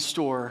has in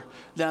store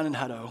down in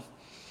Hutto.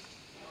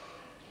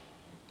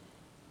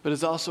 But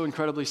it's also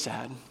incredibly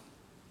sad.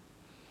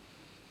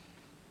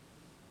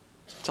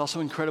 It's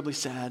also incredibly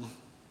sad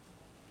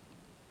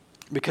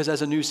because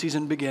as a new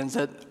season begins,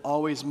 that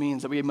always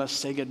means that we must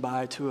say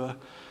goodbye to an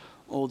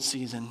old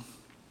season.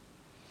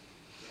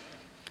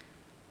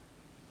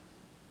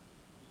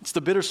 It's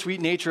the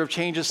bittersweet nature of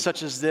changes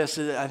such as this,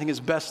 I think, is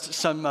best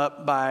summed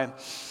up by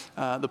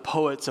the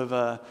poets of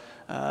a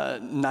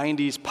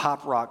 90s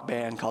pop rock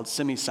band called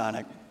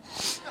Semisonic.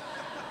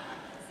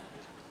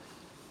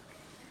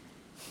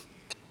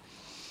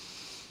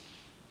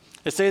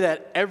 They say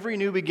that every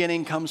new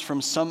beginning comes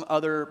from some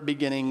other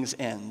beginning's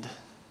end.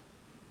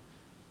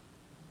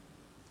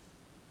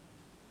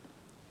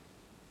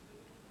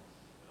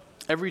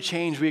 Every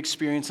change we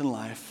experience in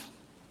life,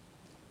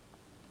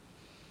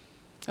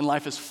 and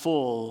life is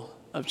full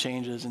of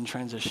changes and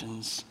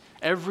transitions.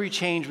 Every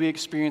change we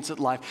experience in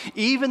life,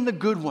 even the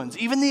good ones,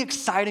 even the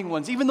exciting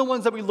ones, even the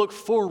ones that we look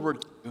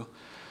forward to,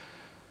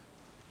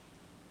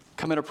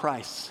 come at a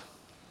price.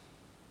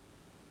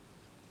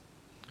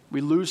 We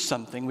lose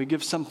something, we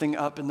give something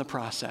up in the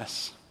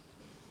process.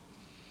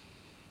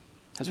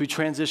 As we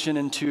transition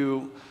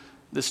into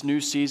this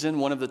new season,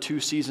 one of the two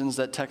seasons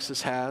that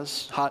Texas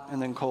has, hot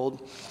and then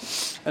cold,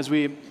 as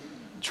we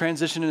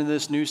transition into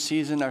this new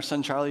season, our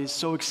son Charlie is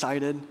so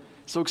excited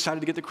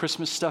to get the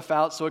Christmas stuff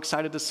out, so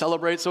excited to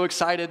celebrate, so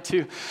excited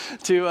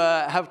to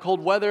have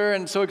cold weather,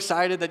 and so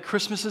excited that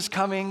Christmas is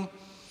coming.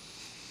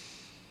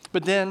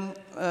 But then,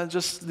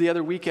 just the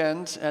other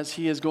weekend, as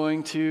he is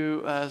going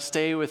to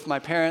stay with my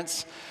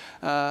parents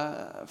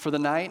for the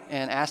night,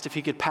 and asked if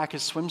he could pack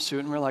his swimsuit,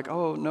 and we're like,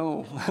 oh,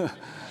 no,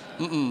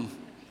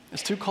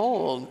 it's too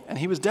cold, and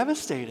he was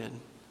devastated.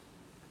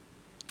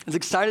 As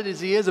excited as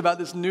he is about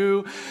this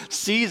new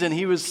season,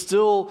 he was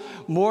still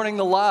mourning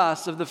the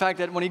loss of the fact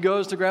that when he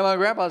goes to Grandma and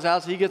Grandpa's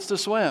house, he gets to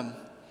swim.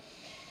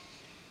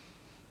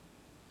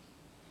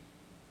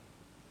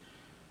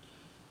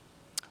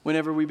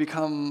 Whenever we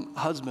become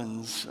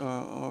husbands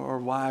or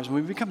wives,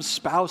 when we become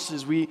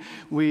spouses, we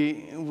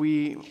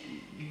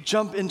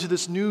jump into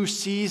this new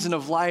season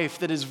of life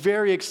that is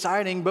very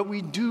exciting, but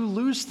we do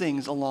lose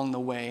things along the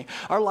way.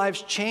 Our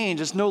lives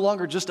change. It's no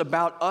longer just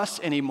about us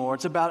anymore.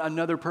 It's about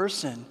another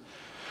person.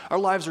 Our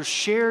lives are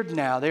shared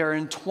now. They are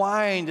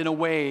entwined in a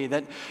way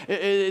that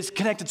is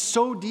connected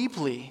so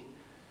deeply.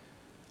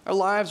 Our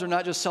lives are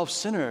not just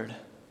self-centered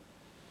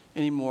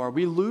anymore.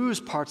 We lose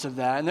parts of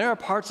that, and there are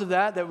parts of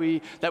that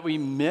we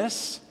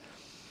miss,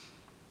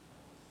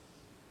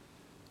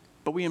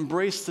 but we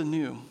embrace the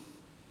new.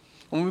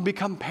 When we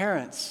become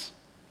parents,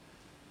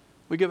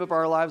 we give up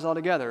our lives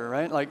altogether,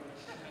 right? Like,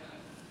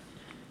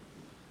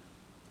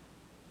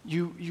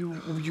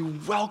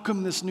 you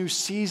welcome this new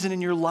season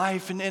in your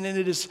life, and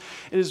it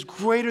is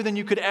greater than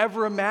you could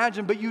ever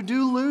imagine, but you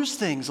do lose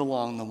things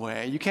along the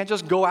way. You can't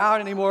just go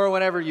out anymore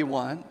whenever you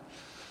want.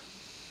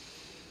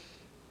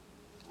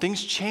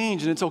 Things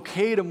change, and it's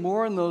okay to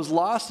mourn those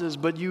losses,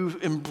 but you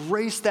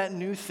embrace that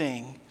new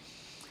thing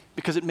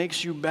because it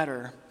makes you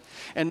better.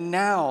 And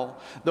now,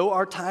 though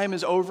our time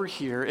is over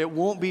here, it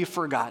won't be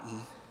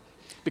forgotten.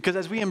 Because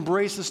as we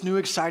embrace this new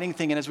exciting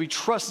thing, and as we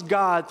trust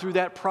God through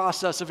that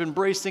process of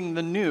embracing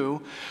the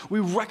new, we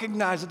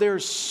recognize that there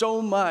is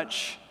so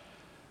much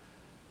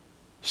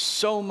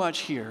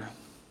here.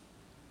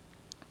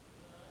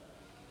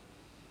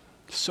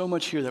 So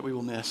much here that we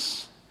will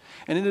miss.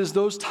 And it is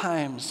those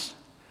times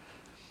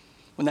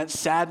when that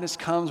sadness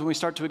comes, when we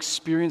start to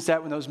experience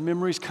that, when those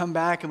memories come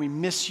back and we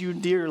miss you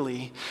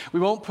dearly, we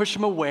won't push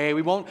them away.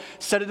 We won't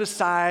set it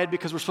aside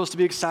because we're supposed to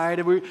be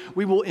excited.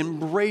 We will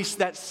embrace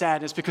that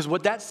sadness, because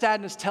what that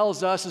sadness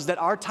tells us is that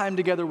our time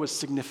together was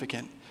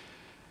significant.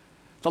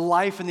 The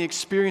life and the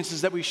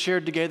experiences that we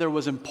shared together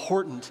was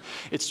important.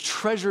 It's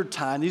treasured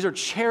time. These are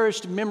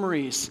cherished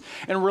memories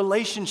and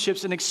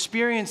relationships and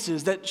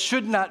experiences that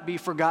should not be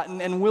forgotten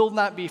and will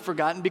not be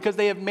forgotten because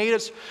they have made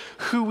us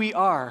who we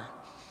are.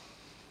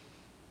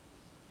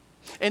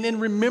 And in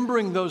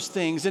remembering those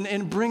things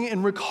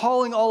and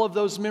recalling all of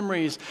those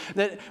memories,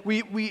 that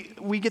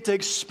we get to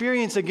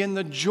experience again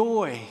the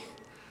joy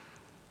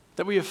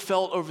that we have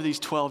felt over these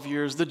 12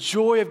 years, the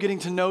joy of getting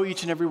to know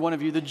each and every one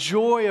of you, the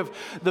joy of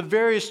the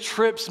various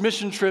trips,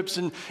 mission trips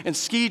and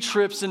ski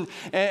trips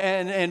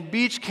and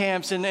beach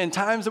camps and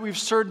times that we've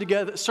served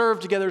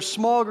together,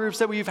 small groups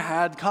that we've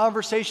had,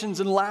 conversations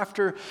and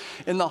laughter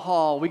in the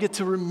hall. We get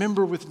to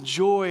remember with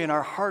joy and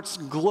our hearts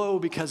glow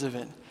because of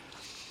it.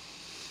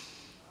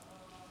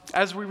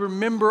 As we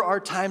remember our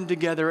time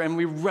together and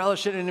we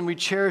relish it and we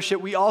cherish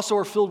it, we also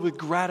are filled with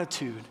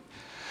gratitude.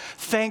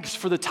 Thanks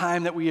for the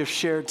time that we have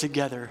shared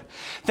together.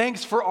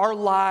 Thanks for our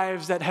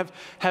lives that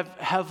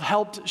have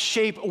helped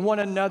shape one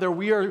another.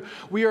 We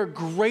are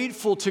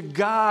grateful to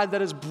God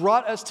that has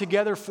brought us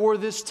together for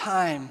this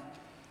time.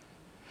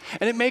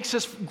 And it makes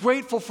us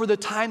grateful for the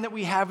time that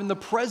we have in the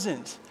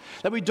present.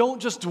 That we don't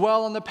just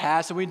dwell on the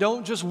past and we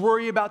don't just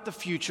worry about the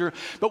future,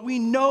 but we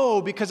know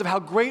because of how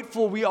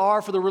grateful we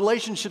are for the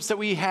relationships that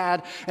we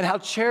had and how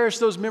cherished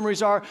those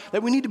memories are,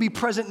 that we need to be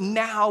present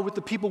now with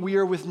the people we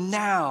are with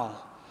now.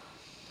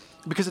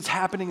 Because it's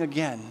happening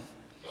again.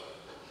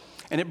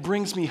 And it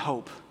brings me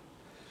hope.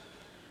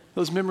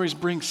 Those memories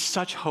bring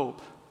such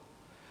hope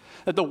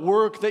that the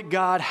work that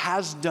God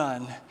has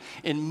done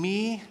in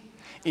me,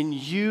 in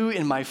you,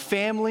 in my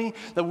family,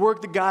 the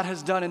work that God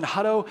has done in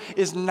Hutto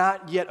is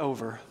not yet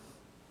over.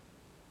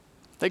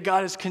 That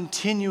God is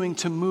continuing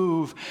to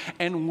move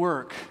and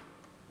work.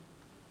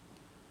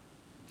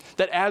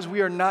 That as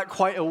we are not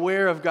quite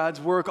aware of God's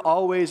work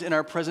always in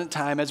our present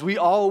time, as we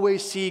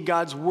always see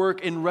God's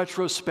work in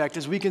retrospect,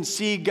 as we can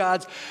see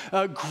God's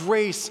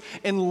grace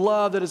and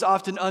love that is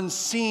often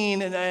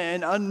unseen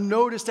and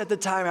unnoticed at the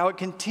time, how it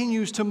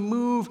continues to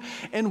move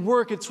and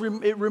work,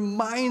 it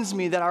reminds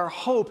me that our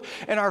hope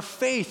and our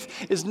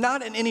faith is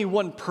not in any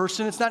one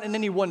person, it's not in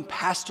any one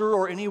pastor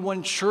or any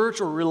one church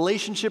or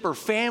relationship or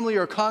family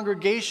or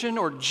congregation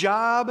or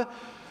job.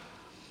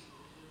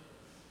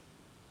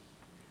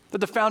 That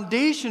the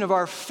foundation of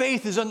our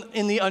faith is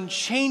in the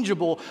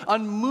unchangeable,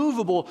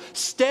 unmovable,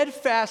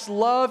 steadfast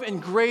love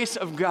and grace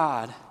of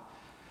God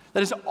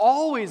that is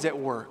always at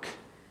work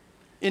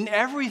in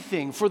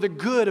everything for the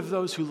good of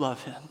those who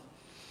love Him.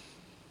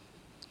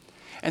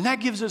 And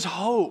that gives us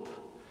hope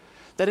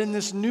that in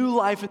this new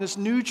life, in this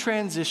new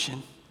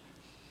transition,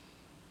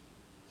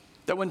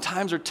 that when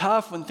times are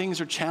tough, when things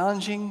are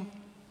challenging,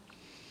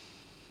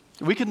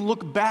 we can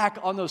look back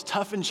on those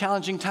tough and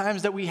challenging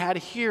times that we had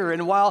here.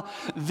 And while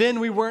then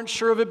we weren't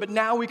sure of it, but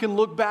now we can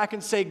look back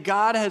and say,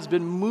 God has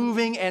been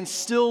moving and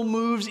still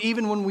moves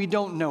even when we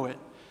don't know it.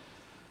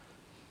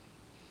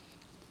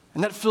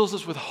 And that fills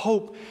us with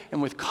hope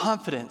and with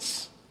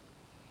confidence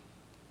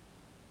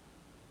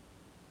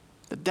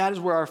that that is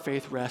where our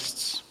faith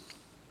rests.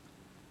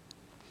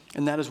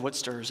 And that is what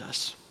stirs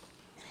us.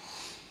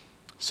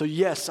 So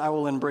yes, I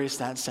will embrace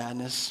that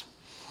sadness.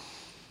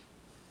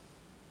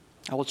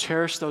 I will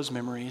cherish those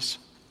memories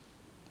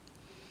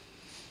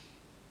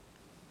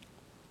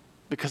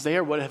because they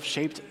are what have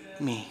shaped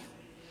me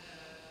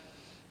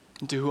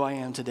into who I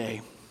am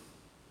today.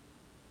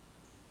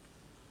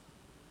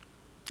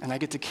 And I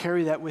get to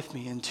carry that with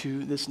me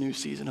into this new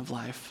season of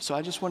life. So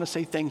I just want to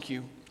say thank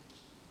you.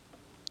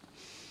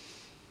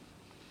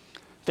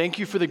 Thank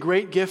you for the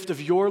great gift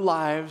of your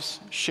lives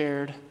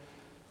shared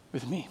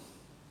with me.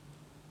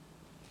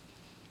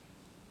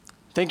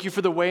 Thank you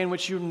for the way in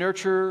which you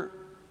nurture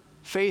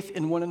faith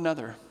in one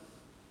another.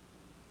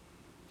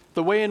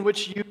 The way in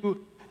which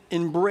you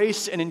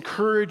embrace and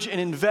encourage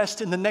and invest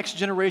in the next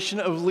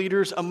generation of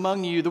leaders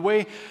among you. The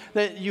way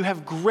that you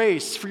have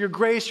grace,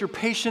 your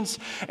patience,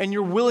 and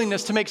your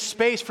willingness to make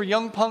space for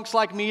young punks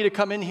like me to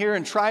come in here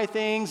and try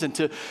things and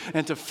to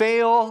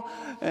fail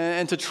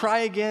and to try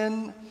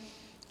again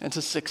and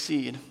to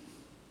succeed.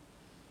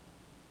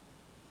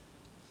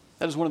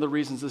 That is one of the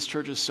reasons this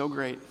church is so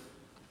great.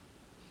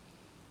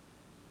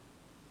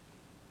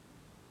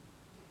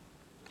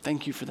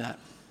 Thank you for that.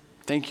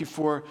 Thank you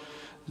for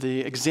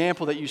the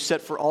example that you set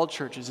for all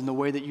churches in the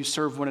way that you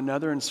serve one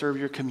another and serve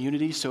your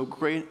community so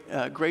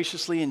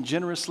graciously and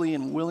generously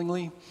and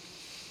willingly.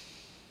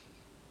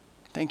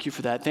 Thank you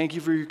for that. Thank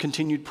you for your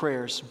continued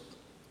prayers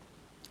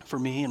for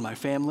me and my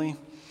family,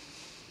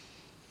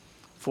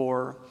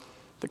 for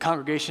the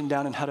congregation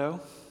down in Hutto,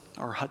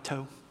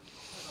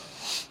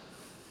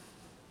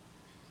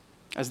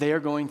 as they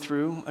are going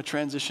through a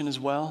transition as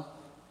well.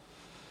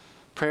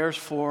 Prayers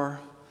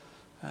for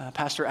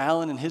Pastor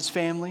Allen and his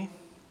family.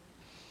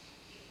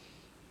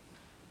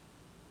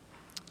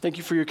 Thank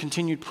you for your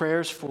continued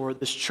prayers for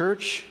this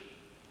church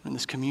and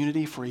this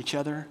community, for each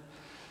other,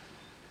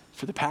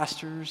 for the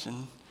pastors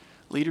and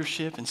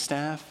leadership and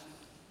staff,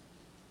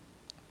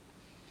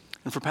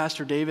 and for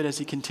Pastor David as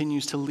he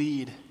continues to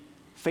lead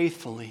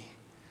faithfully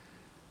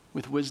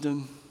with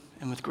wisdom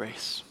and with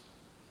grace.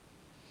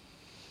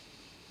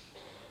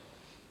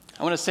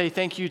 I want to say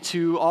thank you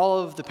to all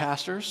of the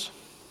pastors,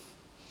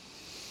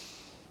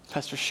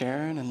 Pastor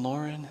Sharon and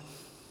Lauren, and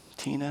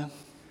Tina,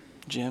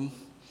 Jim,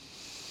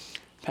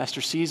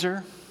 Pastor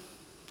Caesar,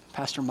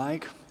 Pastor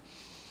Mike,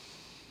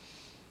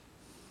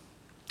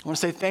 I want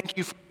to say thank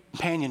you for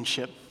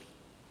companionship,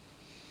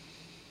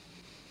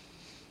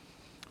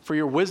 for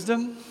your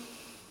wisdom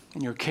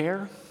and your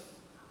care,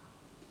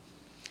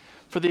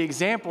 for the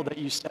example that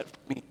you set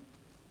for me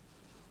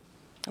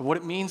of what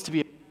it means to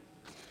be,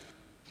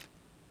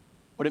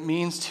 what it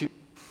means to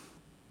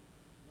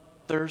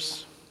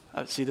others.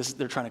 See,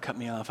 they're trying to cut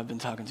me off. I've been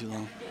talking too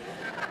long.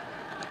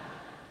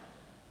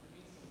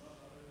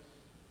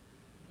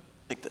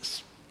 Like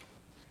this.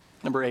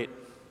 Number 8.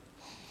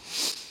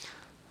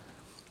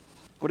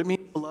 What it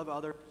means to love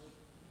others,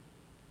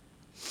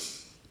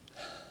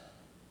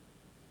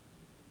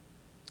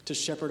 to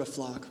shepherd a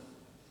flock.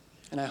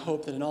 And I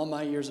hope that in all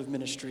my years of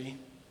ministry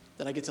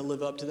that I get to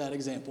live up to that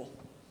example.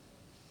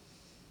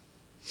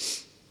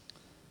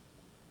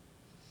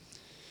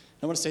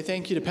 I want to say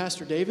thank you to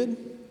Pastor David.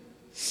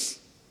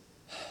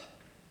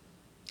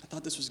 I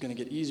thought this was going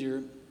to get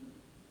easier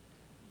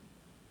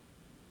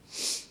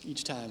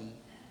each time.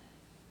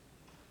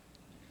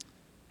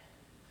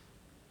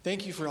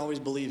 Thank you for always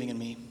believing in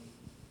me.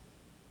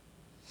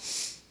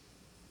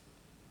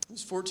 It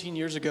was 14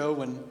 years ago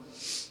when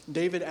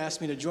David asked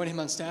me to join him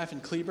on staff in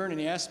Cleburne, and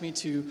he asked me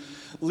to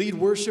lead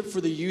worship for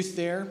the youth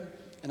there.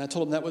 And I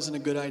told him that wasn't a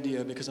good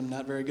idea because I'm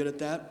not very good at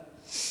that.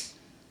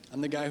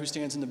 I'm the guy who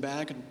stands in the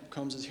back and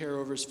combs his hair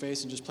over his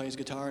face and just plays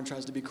guitar and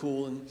tries to be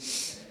cool. And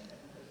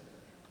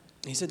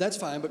he said, that's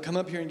fine, but come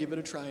up here and give it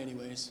a try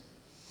anyways.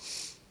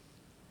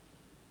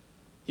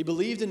 He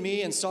believed in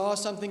me and saw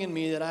something in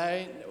me that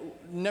I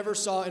never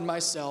saw in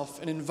myself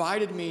and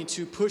invited me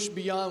to push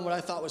beyond what I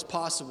thought was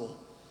possible,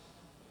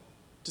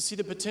 to see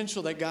the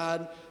potential that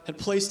God had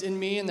placed in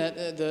me and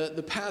that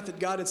the path that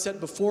God had set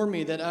before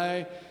me that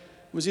I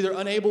was either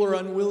unable or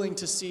unwilling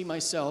to see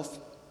myself.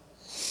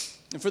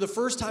 And for the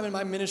first time in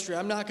my ministry,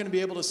 I'm not going to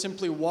be able to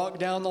simply walk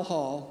down the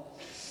hall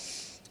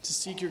to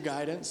seek your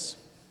guidance,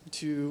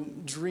 to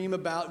dream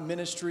about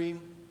ministry,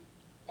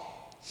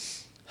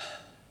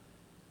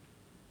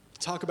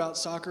 talk about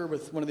soccer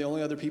with one of the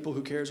only other people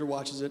who cares or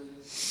watches it.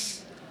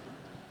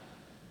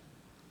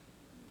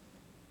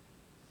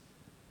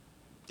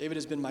 David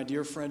has been my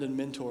dear friend and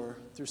mentor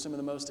through some of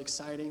the most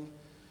exciting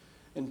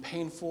and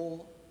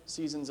painful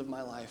seasons of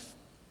my life.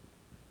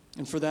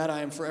 And for that,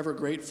 I am forever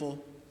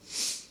grateful.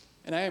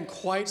 And I am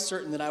quite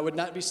certain that I would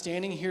not be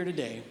standing here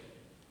today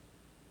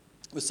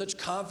with such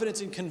confidence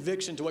and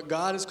conviction to what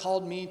God has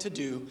called me to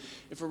do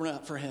if it were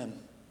not for him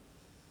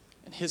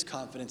and his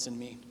confidence in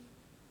me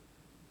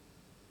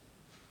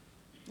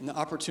and the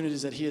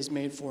opportunities that he has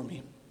made for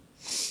me.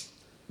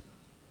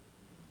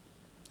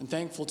 I'm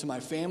thankful to my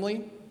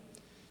family,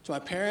 to my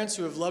parents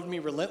who have loved me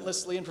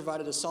relentlessly and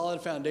provided a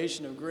solid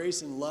foundation of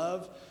grace and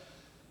love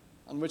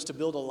on which to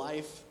build a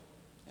life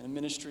and a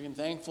ministry. I'm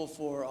thankful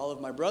for all of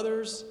my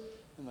brothers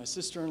and my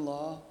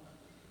sister-in-law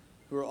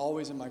who are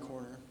always in my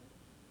corner.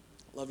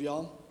 Love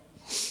y'all.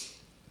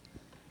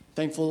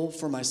 Thankful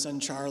for my son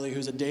Charlie,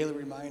 who's a daily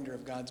reminder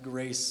of God's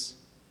grace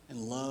and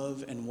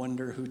love and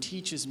wonder, who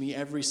teaches me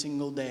every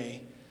single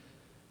day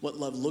what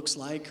love looks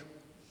like,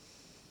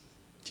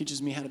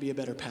 teaches me how to be a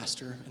better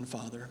pastor and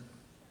father.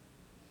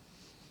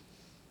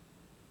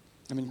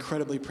 I'm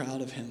incredibly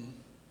proud of him.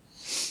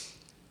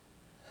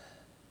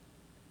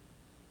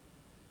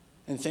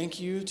 And thank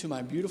you to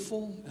my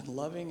beautiful and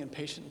loving and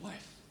patient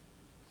wife.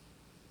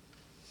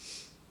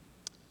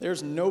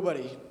 There's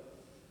nobody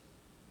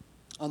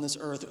on this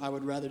earth I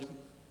would rather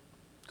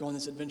go on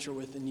this adventure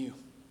with than you.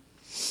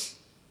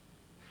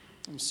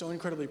 I'm so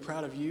incredibly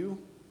proud of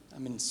you.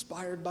 I'm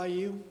inspired by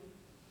you.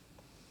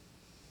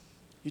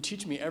 You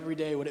teach me every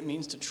day what it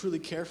means to truly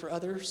care for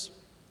others.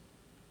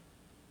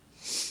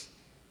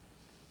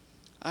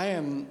 I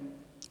am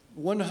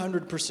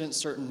 100%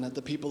 certain that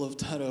the people of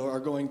Tuttle are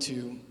going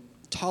to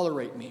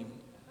tolerate me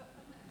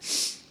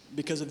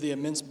because of the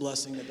immense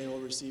blessing that they will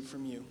receive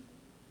from you.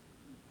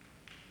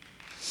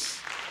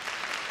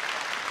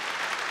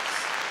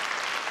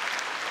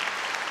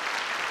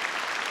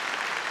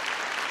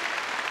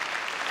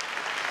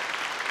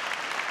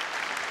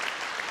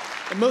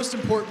 And most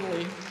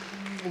importantly,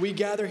 we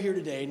gather here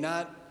today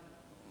not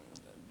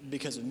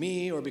because of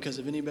me or because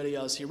of anybody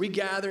else here. We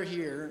gather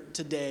here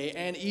today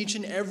and each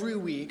and every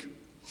week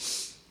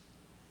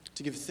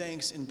to give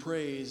thanks and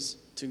praise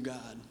to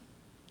God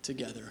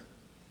together,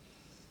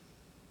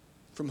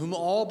 from whom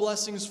all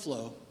blessings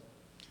flow,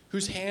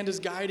 whose hand is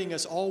guiding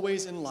us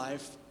always in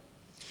life,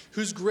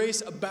 whose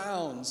grace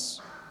abounds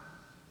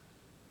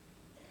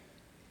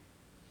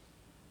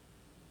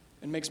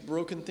and makes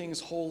broken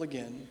things whole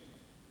again.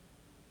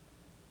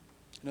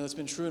 I know that's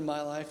been true in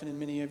my life and in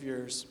many of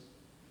yours.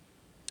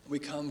 We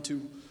come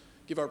to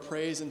give our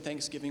praise and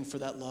thanksgiving for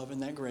that love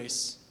and that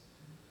grace.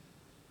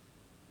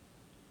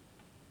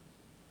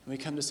 And we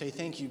come to say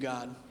thank you,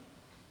 God,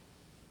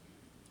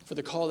 for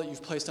the call that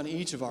you've placed on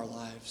each of our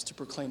lives to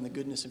proclaim the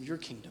goodness of your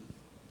kingdom.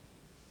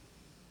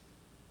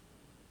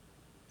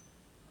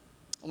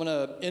 I'm going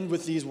to end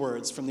with these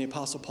words from the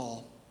Apostle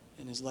Paul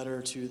in his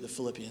letter to the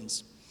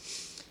Philippians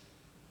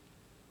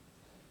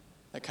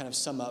that kind of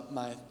sum up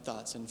my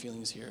thoughts and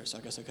feelings here. So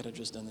I guess I could have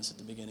just done this at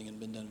the beginning and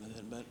been done with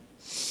it. But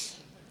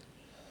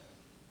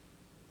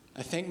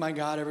I thank my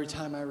God every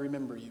time I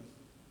remember you.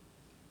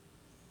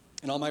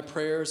 And all my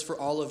prayers for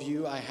all of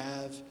you I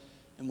have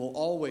and will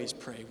always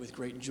pray with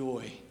great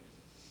joy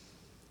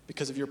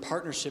because of your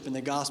partnership in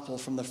the gospel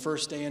from the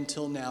first day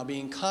until now,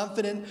 being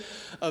confident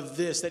of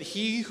this, that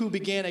he who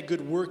began a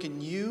good work in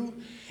you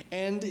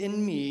and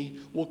in me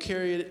will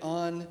carry it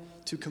on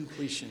to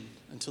completion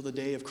until the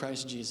day of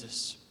Christ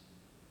Jesus.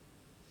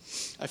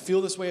 I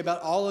feel this way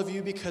about all of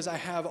you because I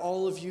have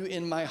all of you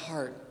in my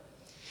heart,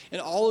 and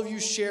all of you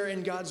share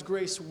in God's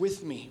grace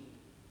with me.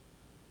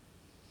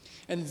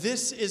 And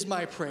this is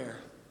my prayer,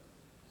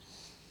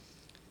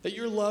 that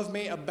your love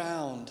may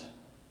abound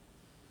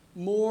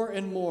more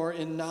and more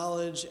in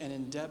knowledge and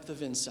in depth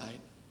of insight,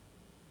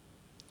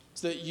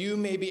 so that you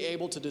may be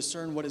able to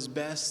discern what is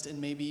best and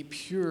may be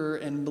pure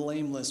and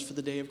blameless for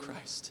the day of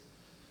Christ,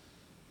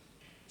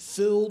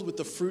 filled with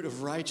the fruit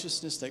of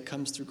righteousness that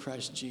comes through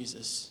Christ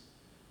Jesus,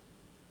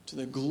 to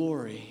the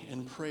glory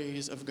and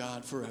praise of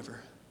God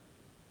forever.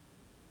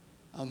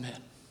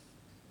 Amen.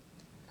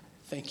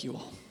 Thank you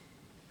all.